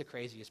this is the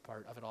craziest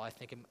part of it all, I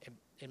think.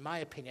 In my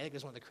opinion, I think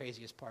this is one of the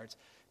craziest parts.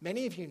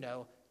 Many of you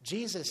know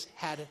Jesus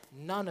had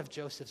none of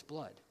Joseph's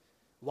blood.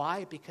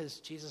 Why? Because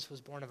Jesus was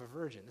born of a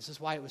virgin. This is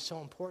why it was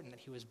so important that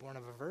he was born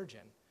of a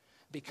virgin.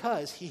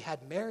 Because he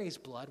had Mary's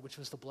blood, which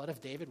was the blood of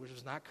David, which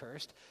was not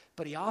cursed,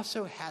 but he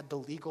also had the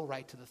legal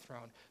right to the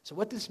throne. So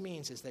what this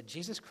means is that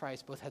Jesus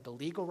Christ both had the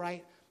legal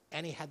right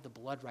and he had the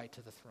blood right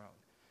to the throne.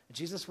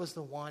 Jesus was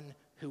the one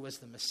who was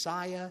the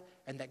Messiah,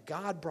 and that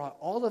God brought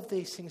all of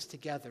these things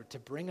together to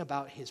bring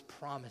about his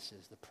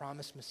promises, the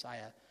promised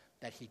Messiah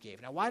that he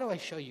gave. Now, why do I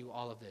show you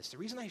all of this? The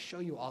reason I show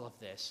you all of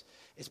this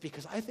is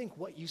because I think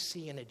what you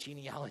see in a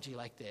genealogy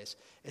like this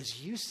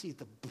is you see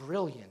the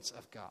brilliance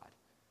of God.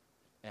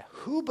 Now,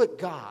 who but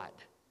God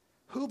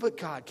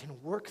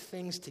can work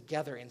things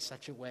together in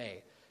such a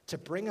way to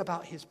bring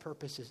about his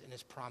purposes and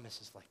his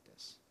promises like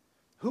this?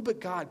 Who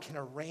but God can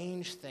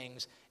arrange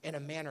things in a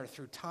manner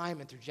through time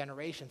and through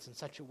generations in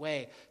such a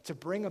way to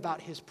bring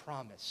about his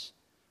promise?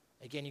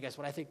 Again, you guys,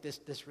 what I think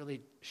this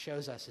really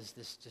shows us is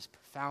this just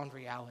profound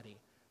reality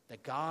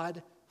that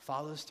God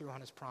follows through on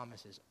his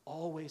promises,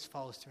 always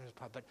follows through on his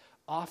promises,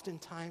 but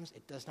oftentimes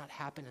it does not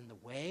happen in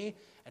the way,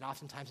 and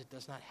oftentimes it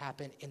does not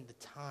happen in the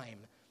time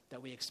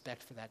that we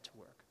expect for that to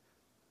work.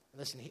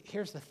 Listen,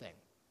 here's the thing.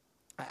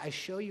 I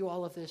show you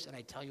all of this and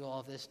I tell you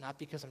all of this not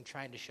because I'm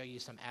trying to show you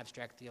some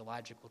abstract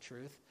theological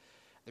truth.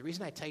 The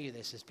reason I tell you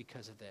this is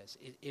because of this.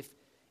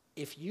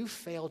 If you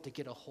fail to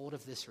get a hold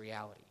of this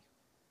reality,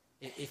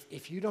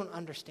 if you don't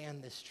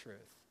understand this truth,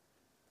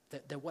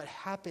 that what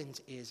happens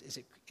is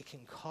it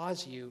can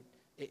cause you,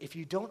 if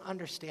you don't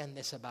understand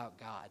this about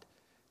God,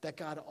 that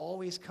God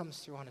always comes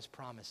through on his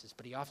promises,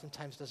 but he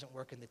oftentimes doesn't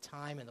work in the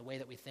time and the way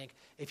that we think.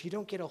 If you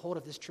don't get a hold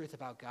of this truth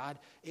about God,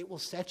 it will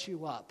set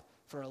you up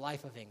for a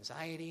life of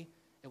anxiety.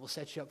 It will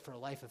set you up for a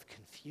life of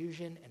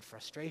confusion and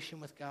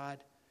frustration with God.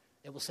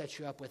 It will set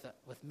you up with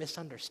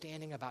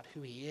misunderstanding about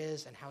who he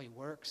is and how he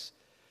works.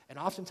 And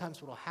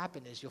oftentimes what will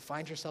happen is you'll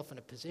find yourself in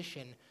a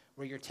position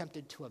where you're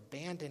tempted to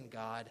abandon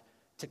God,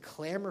 to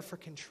clamor for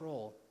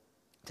control,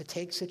 to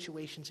take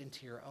situations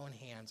into your own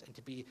hands and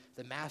to be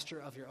the master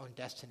of your own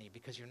destiny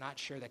because you're not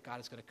sure that God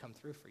is going to come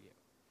through for you.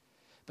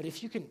 But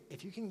if you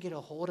can get a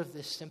hold of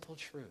this simple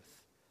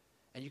truth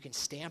and you can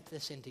stamp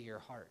this into your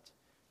heart,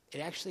 it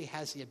actually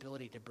has the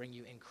ability to bring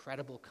you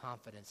incredible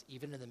confidence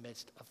even in the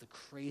midst of the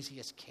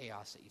craziest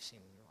chaos that you've seen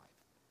in your life.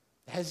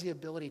 It has the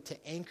ability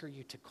to anchor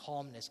you to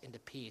calmness and to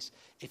peace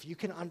if you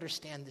can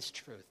understand this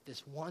truth,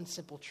 this one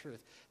simple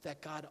truth,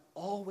 that God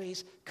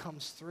always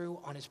comes through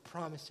on his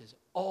promises,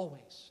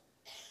 always.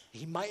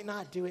 He might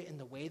not do it in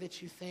the way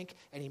that you think,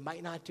 and he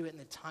might not do it in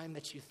the time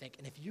that you think.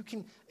 And if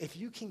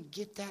you can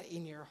get that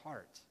in your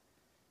heart,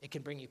 It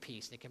can bring you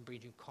peace. It can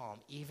bring you calm,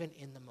 even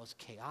in the most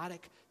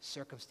chaotic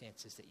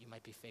circumstances that you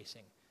might be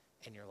facing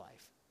in your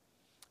life.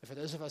 And for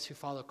those of us who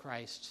follow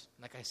Christ,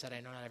 like I said,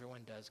 I know not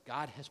everyone does,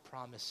 God has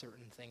promised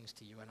certain things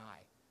to you and I.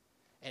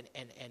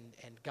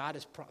 And God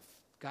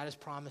has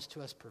promised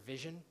to us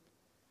provision.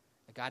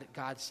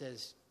 God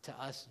says to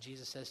us,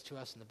 Jesus says to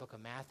us in the book of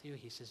Matthew,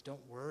 he says,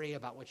 don't worry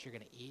about what you're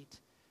going to eat.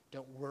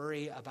 Don't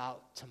worry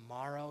about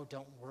tomorrow.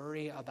 Don't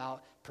worry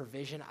about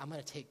provision. I'm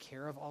going to take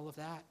care of all of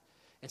that.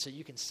 And so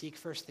you can seek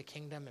first the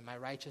kingdom and my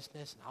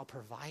righteousness, and I'll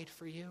provide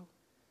for you,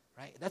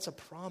 right? That's a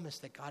promise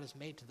that God has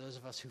made to those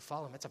of us who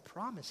follow him. It's a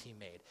promise he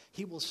made.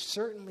 He will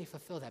certainly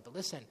fulfill that. But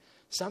listen,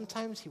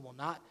 sometimes he will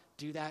not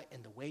do that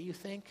in the way you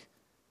think.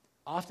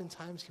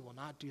 Oftentimes he will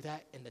not do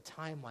that in the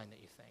timeline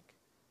that you think.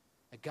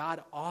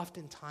 God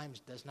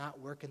oftentimes does not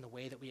work in the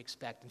way that we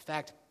expect. In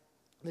fact,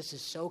 this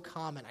is so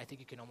common, I think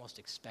you can almost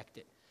expect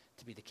it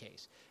to be the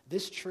case.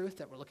 This truth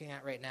that we're looking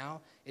at right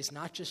now is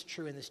not just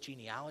true in this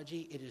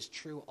genealogy, it is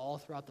true all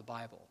throughout the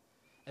Bible.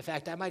 In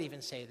fact, I might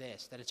even say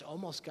this, that it's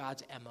almost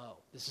God's MO.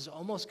 This is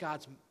almost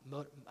God's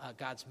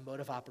mode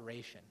of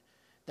operation.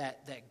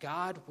 That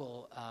God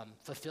will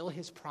fulfill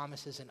his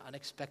promises in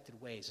unexpected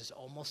ways is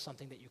almost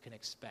something that you can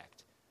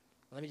expect.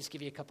 Let me just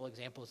give you a couple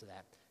examples of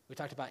that. We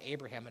talked about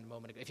Abraham a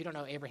moment ago. If you don't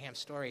know Abraham's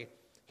story,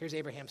 here's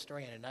Abraham's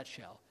story in a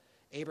nutshell.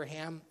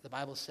 Abraham, the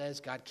Bible says,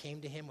 God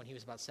came to him when he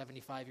was about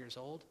 75 years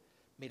old,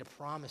 made a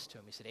promise to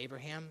him. He said,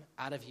 Abraham,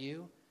 out of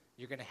you,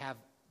 you're going to have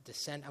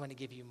I'm going to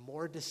give you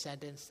more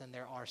descendants than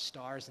there are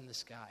stars in the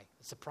sky.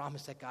 It's a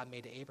promise that God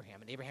made to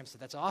Abraham. And Abraham said,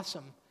 that's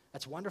awesome.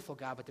 That's wonderful,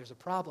 God, but there's a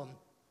problem.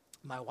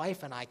 My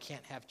wife and I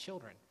can't have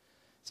children.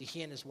 See,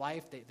 he and his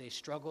wife, they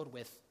struggled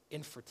with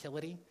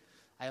infertility.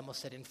 I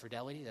almost said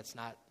infidelity. That's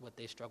not what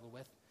they struggled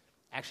with.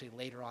 Actually,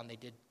 later on, they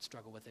did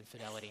struggle with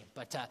infidelity.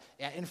 But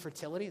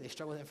infertility, they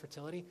struggled with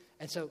infertility.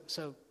 And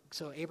so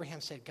Abraham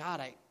said,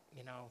 God,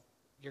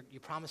 you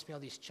promised me all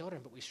these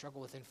children, but we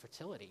struggle with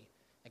infertility.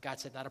 And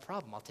God said, not a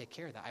problem. I'll take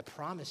care of that. I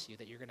promise you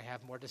that you're going to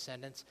have more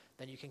descendants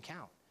than you can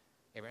count.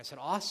 Abraham said,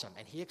 awesome.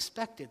 And he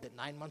expected that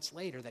 9 months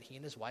later that he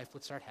and his wife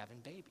would start having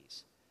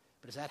babies.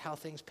 But is that how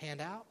things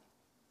panned out?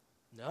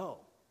 No.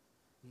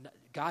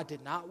 God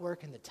did not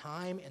work in the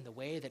time and the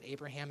way that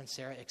Abraham and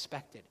Sarah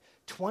expected.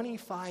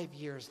 25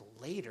 years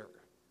later,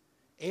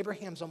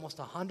 Abraham's almost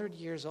 100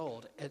 years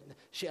old. And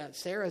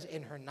Sarah's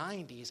in her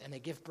 90s, and they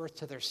give birth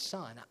to their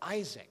son,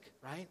 Isaac,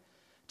 right?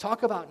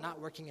 Talk about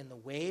not working in the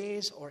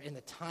ways or in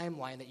the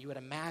timeline that you would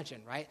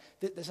imagine, right?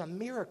 There's a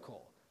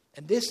miracle.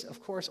 And this, of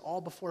course,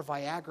 all before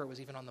Viagra was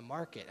even on the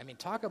market. I mean,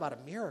 talk about a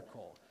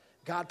miracle.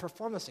 God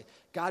performed this thing.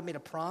 God made a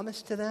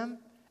promise to them,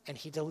 and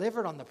he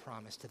delivered on the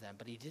promise to them,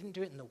 but he didn't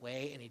do it in the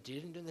way, and he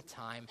didn't do it in the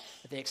time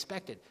that they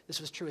expected. This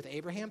was true with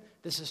Abraham.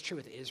 This is true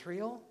with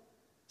Israel.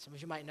 Some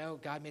of you might know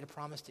God made a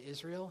promise to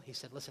Israel. He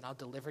said, listen, I'll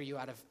deliver you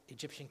out of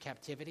Egyptian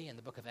captivity in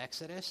the book of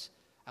Exodus.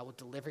 I will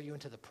deliver you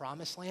into the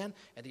promised land.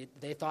 And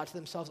they thought to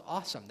themselves,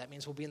 awesome, that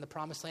means we'll be in the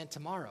promised land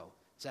tomorrow.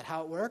 Is that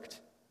how it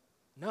worked?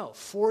 No.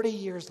 40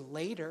 years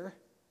later,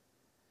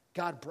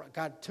 God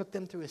took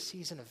them through a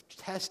season of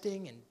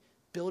testing and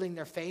building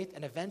their faith,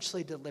 and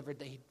eventually delivered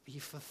that he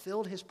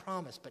fulfilled his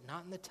promise, but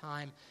not in the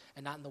time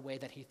and not in the way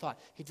that he thought.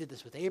 He did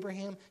this with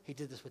Abraham. He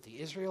did this with the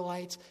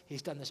Israelites.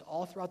 He's done this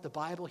all throughout the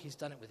Bible. He's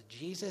done it with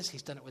Jesus.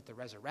 He's done it with the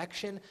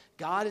resurrection.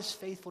 God is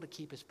faithful to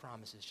keep his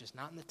promises, just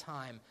not in the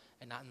time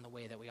and not in the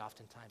way that we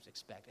oftentimes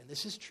expect. And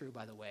this is true,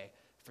 by the way,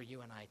 for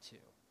you and I too.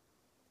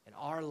 In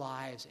our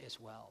lives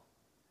as well.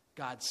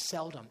 God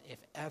seldom, if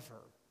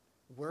ever,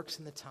 works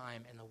in the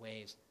time and the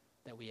ways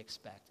that we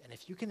expect. And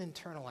if you can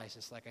internalize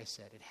this, like I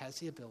said, it has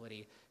the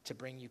ability to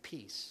bring you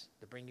peace,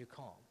 to bring you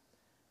calm,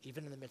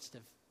 even in the midst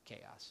of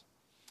chaos.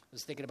 I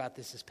was thinking about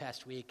this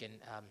past week, and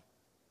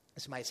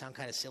this might sound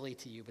kind of silly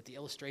to you, but the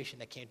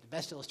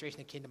best illustration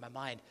that came to my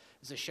mind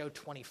was the show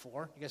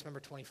 24. You guys remember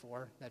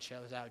 24? That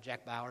show was out with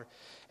Jack Bauer.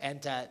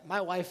 And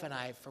my wife and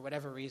I, for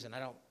whatever reason,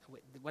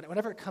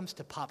 whenever it comes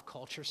to pop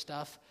culture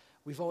stuff,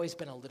 we've always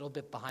been a little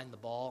bit behind the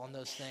ball on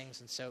those things,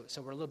 and so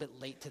we're a little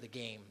bit late to the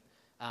game.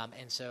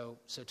 And so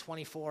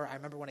 24, I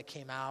remember when it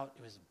came out,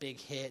 it was a big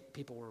hit.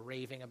 People were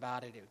raving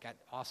about it. It got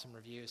awesome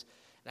reviews.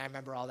 And I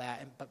remember all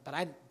that, but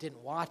I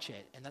didn't watch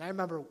it. And then I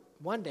remember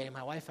one day,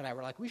 my wife and I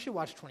were like, we should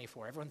watch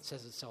 24. Everyone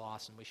says it's so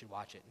awesome, we should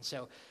watch it. And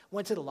so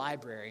went to the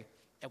library,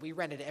 and we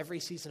rented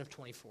every season of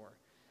 24.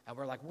 And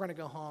we're like, we're going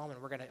to go home,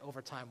 and we're going to,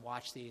 over time,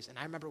 watch these. And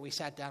I remember we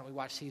sat down, and we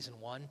watched season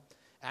 1. And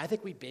I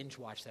think we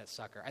binge-watched that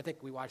sucker. I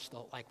think we watched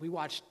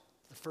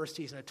the first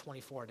season of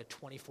 24 in a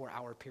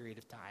 24-hour period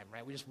of time,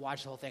 right? We just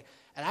watched the whole thing.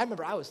 And I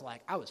remember I was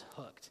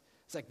hooked.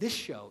 It's like, this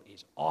show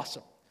is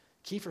awesome.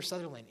 Kiefer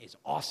Sutherland is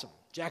awesome.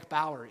 Jack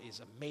Bauer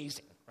is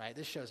amazing, right?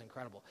 This show is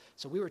incredible.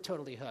 So we were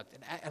totally hooked.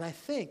 And I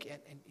think,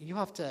 and you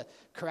have to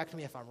correct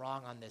me if I'm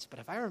wrong on this, but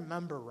if I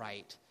remember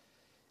right,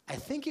 I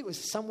think it was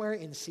somewhere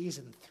in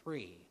season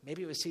 3.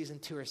 Maybe it was season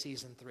 2 or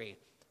season 3.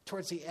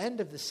 Towards the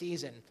end of the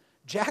season,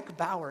 Jack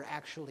Bauer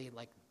actually,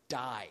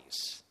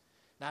 dies.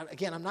 Now,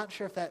 again, I'm not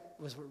sure if that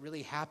was what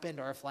really happened,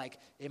 or if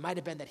it might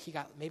have been that he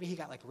got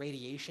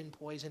radiation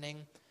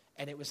poisoning,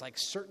 and it was like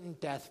certain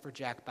death for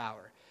Jack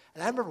Bauer.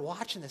 And I remember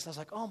watching this, and I was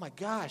like, oh my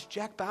gosh,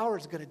 Jack Bauer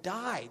is going to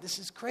die. This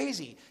is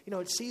crazy.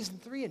 It's season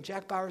 3, and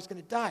Jack Bauer is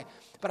going to die.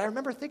 But I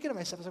remember thinking to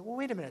myself, I was like, well,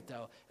 wait a minute,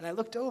 though. And I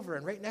looked over,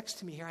 and right next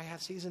to me here I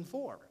have season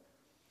 4.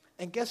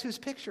 And guess whose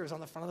picture is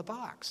on the front of the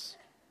box?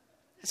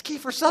 It's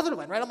Kiefer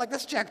Sutherland, right? I'm like,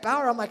 that's Jack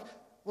Bauer. I'm like,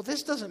 well,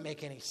 this doesn't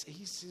make any sense.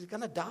 He's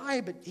going to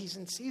die, but he's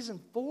in season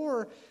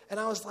 4. And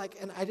I was like,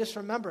 and I just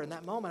remember in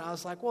that moment, I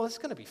was like, well, it's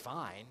going to be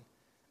fine.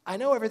 I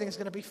know everything's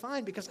going to be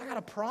fine because I got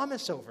a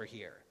promise over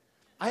here.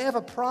 I have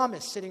a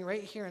promise sitting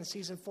right here in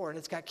season 4, and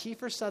it's got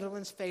Kiefer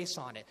Sutherland's face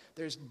on it.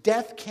 There's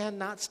death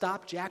cannot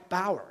stop Jack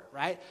Bauer,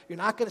 right? You're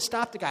not going to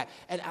stop the guy.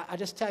 And I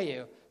just tell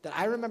you that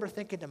I remember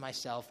thinking to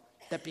myself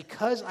that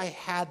because I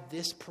had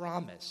this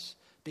promise,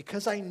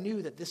 because I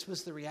knew that this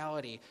was the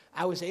reality,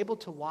 I was able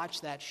to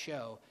watch that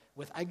show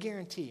with, I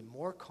guarantee,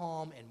 more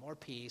calm and more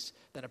peace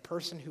than a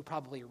person who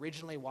probably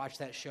originally watched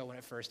that show when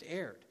it first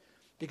aired.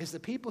 Because the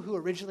people who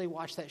originally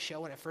watched that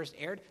show when it first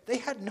aired, they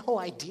had no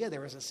idea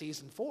there was a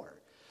season 4.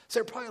 So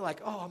they're probably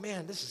like, oh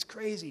man, this is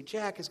crazy.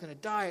 Jack is going to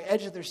die,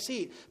 edge of their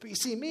seat. But you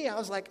see me, I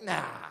was like,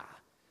 nah,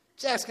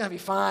 Jack's going to be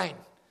fine.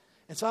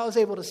 And so I was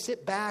able to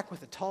sit back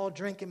with a tall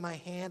drink in my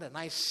hand, a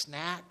nice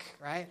snack,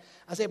 right?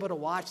 I was able to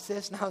watch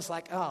this, and I was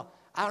like, oh,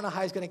 I don't know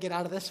how he's going to get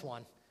out of this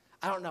one.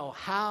 I don't know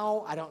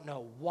how. I don't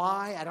know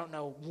why. I don't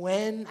know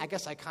when. I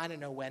guess I kind of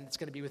know when. It's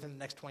going to be within the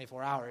next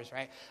 24 hours,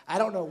 right? I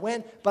don't know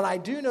when, but I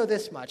do know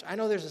this much. I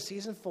know there's a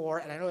season 4,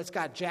 and I know it's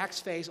got Jack's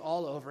face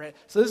all over it,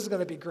 so this is going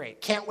to be great.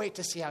 Can't wait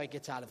to see how he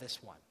gets out of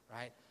this one,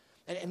 right?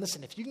 And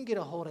listen, if you can get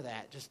a hold of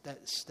that, just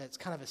that's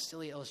kind of a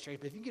silly illustration,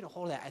 but if you can get a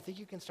hold of that, I think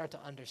you can start to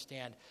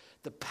understand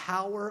the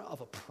power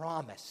of a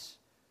promise.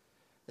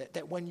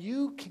 That when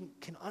you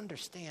can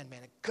understand,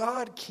 man, that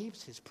God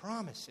keeps his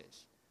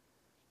promises.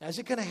 Now, is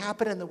it going to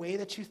happen in the way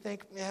that you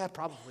think? Yeah,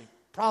 probably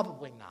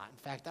not. In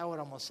fact, I would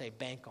almost say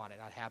bank on it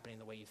not happening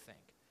the way you think.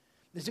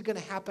 Is it going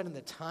to happen in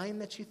the time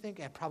that you think?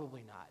 Yeah,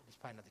 probably not. It's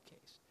probably not the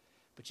case.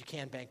 But you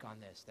can bank on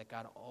this, that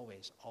God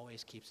always,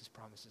 always keeps his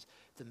promises.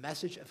 The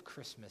message of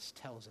Christmas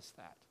tells us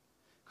that.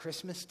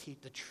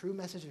 The true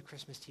message of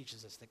Christmas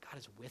teaches us that God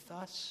is with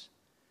us,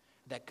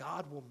 that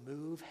God will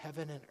move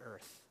heaven and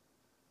earth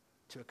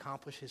to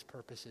accomplish his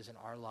purposes in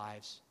our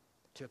lives,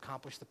 to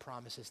accomplish the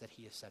promises that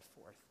he has set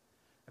forth.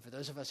 And for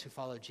those of us who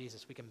follow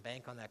Jesus, we can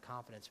bank on that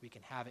confidence. We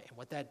can have it. And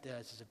what that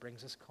does is it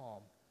brings us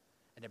calm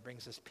and it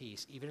brings us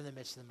peace, even in the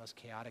midst of the most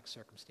chaotic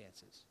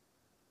circumstances.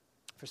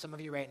 For some of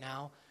you right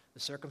now, the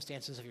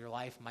circumstances of your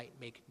life might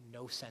make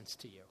no sense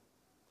to you.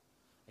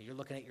 And you're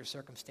looking at your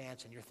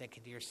circumstance and you're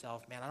thinking to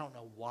yourself, man, I don't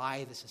know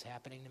why this is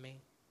happening to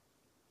me.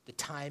 The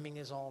timing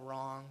is all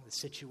wrong. The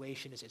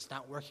situation it's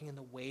not working in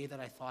the way that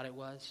I thought it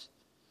was.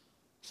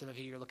 Some of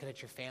you, you're looking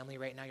at your family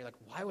right now. You're like,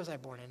 why was I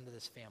born into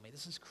this family?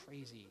 This is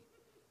crazy.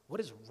 What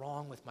is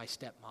wrong with my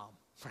stepmom,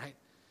 right?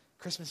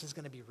 Christmas is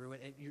going to be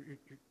ruined.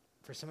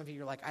 For some of you,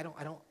 you're like,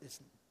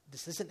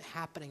 this isn't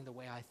happening the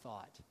way I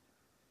thought.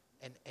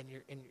 And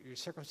your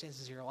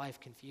circumstances of your life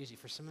confuse you.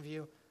 For some of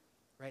you,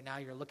 right now,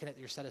 you're looking at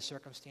your set of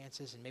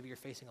circumstances, and maybe you're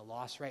facing a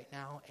loss right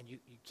now, and you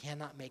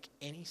cannot make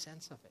any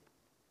sense of it.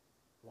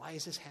 Why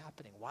is this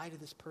happening? Why did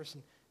this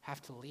person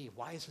have to leave?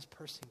 Why is this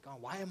person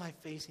gone? Why am I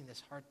facing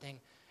this hard thing?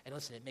 And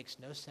listen, it makes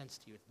no sense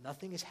to you.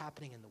 Nothing is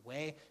happening in the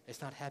way.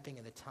 It's not happening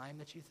in the time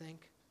that you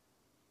think.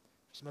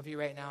 Some of you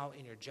right now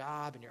in your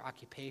job, in your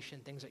occupation,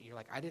 things that you're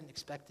like, I didn't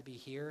expect to be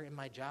here in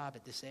my job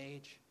at this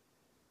age.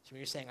 Some of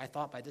you are saying, I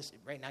thought by this,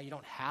 right now you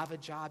don't have a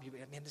job.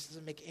 Man, this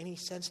doesn't make any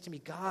sense to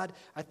me. God,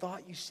 I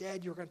thought you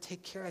said you were going to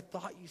take care. I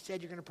thought you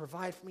said you're going to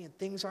provide for me, and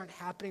things aren't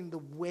happening the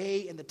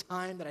way and the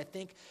time that I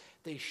think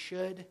they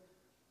should.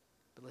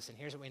 But listen,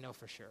 here's what we know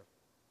for sure.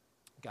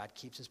 God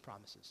keeps his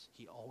promises.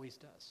 He always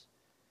does.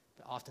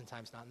 But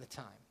oftentimes not in the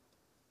time,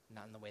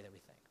 not in the way that we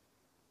think.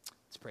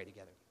 Let's pray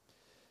together.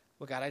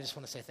 Well, God, I just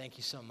want to say thank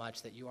you so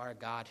much that you are a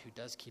God who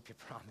does keep your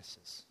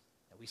promises.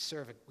 That we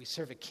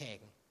serve a king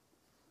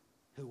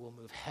who will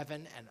move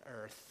heaven and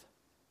earth,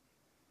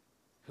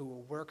 who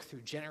will work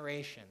through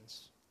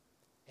generations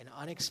in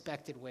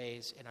unexpected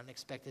ways, in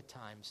unexpected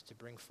times to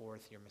bring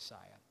forth your Messiah.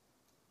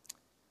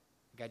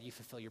 God, you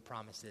fulfill your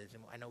promises,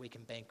 and I know we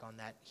can bank on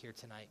that here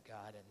tonight,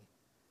 God. And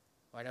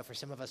I know for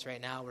some of us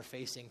right now, we're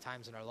facing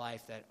times in our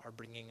life that are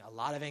bringing a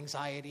lot of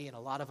anxiety and a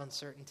lot of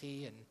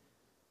uncertainty, and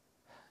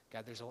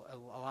God, there's a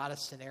lot of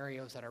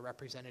scenarios that are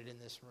represented in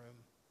this room.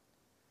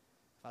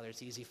 Father,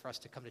 it's easy for us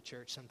to come to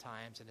church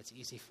sometimes, and it's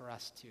easy for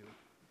us to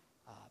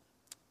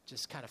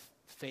just kind of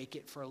fake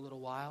it for a little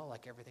while,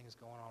 like everything's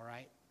going all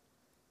right.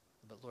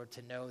 But Lord,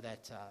 to know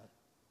that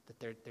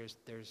there's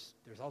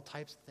all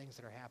types of things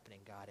that are happening,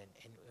 God,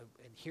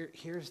 and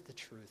here's the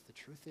truth. The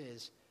truth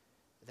is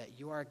that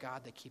you are a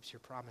God that keeps your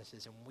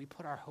promises, and when we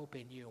put our hope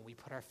in you and we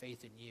put our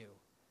faith in you,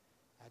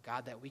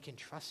 God, that we can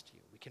trust you,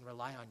 we can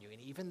rely on you.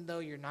 And even though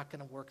you're not going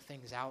to work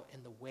things out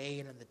in the way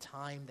and in the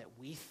time that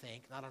we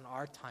think, not on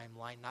our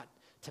timeline, not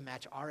to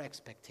match our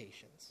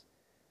expectations,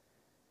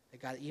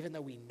 that God, even though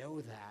we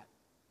know that,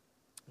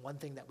 one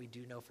thing that we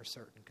do know for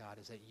certain, God,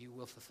 is that you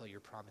will fulfill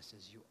your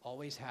promises. You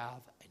always have,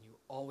 and you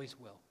always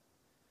will.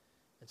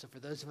 And so for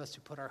those of us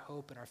who put our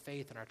hope and our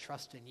faith and our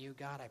trust in you,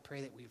 God, I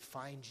pray that we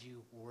find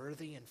you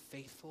worthy and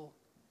faithful.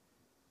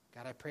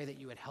 God, I pray that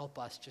you would help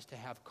us just to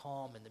have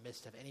calm in the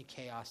midst of any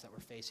chaos that we're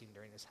facing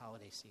during this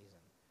holiday season.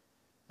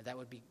 And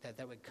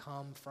that would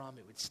come from,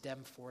 it would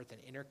stem forth an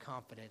inner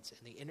confidence.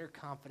 And the inner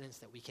confidence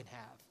that we can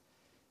have,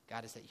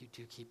 God, is that you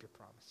do keep your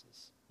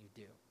promises. You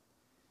do.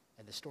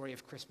 And the story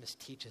of Christmas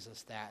teaches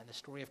us that. And the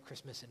story of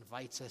Christmas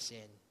invites us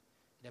in.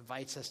 It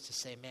invites us to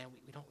say, man,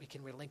 we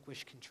can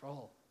relinquish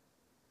control.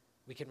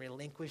 We can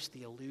relinquish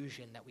the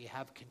illusion that we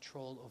have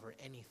control over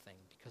anything,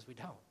 because we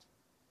don't.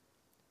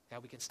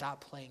 God, we can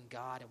stop playing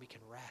God and we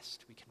can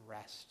rest. We can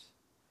rest.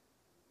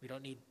 We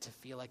don't need to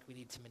feel like we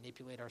need to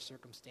manipulate our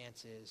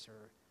circumstances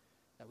or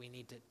that we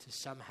need to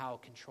somehow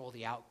control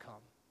the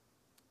outcome.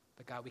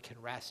 But God, we can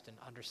rest in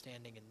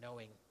understanding and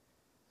knowing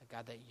that,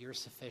 God, that you're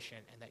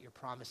sufficient and that your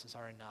promises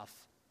are enough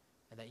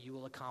and that you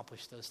will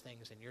accomplish those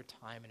things in your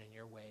time and in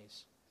your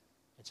ways.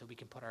 And so we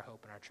can put our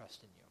hope and our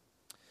trust in you.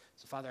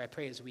 So, Father, I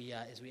pray as we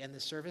end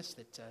this service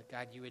that,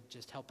 God, you would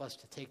just help us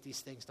to take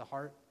these things to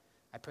heart.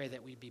 I pray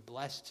that we'd be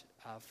blessed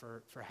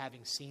for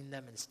having seen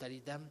them and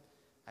studied them.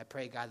 I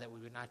pray, God, that we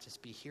would not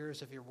just be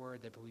hearers of your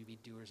word, but we'd be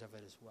doers of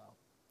it as well.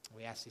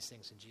 We ask these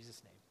things in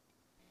Jesus' name.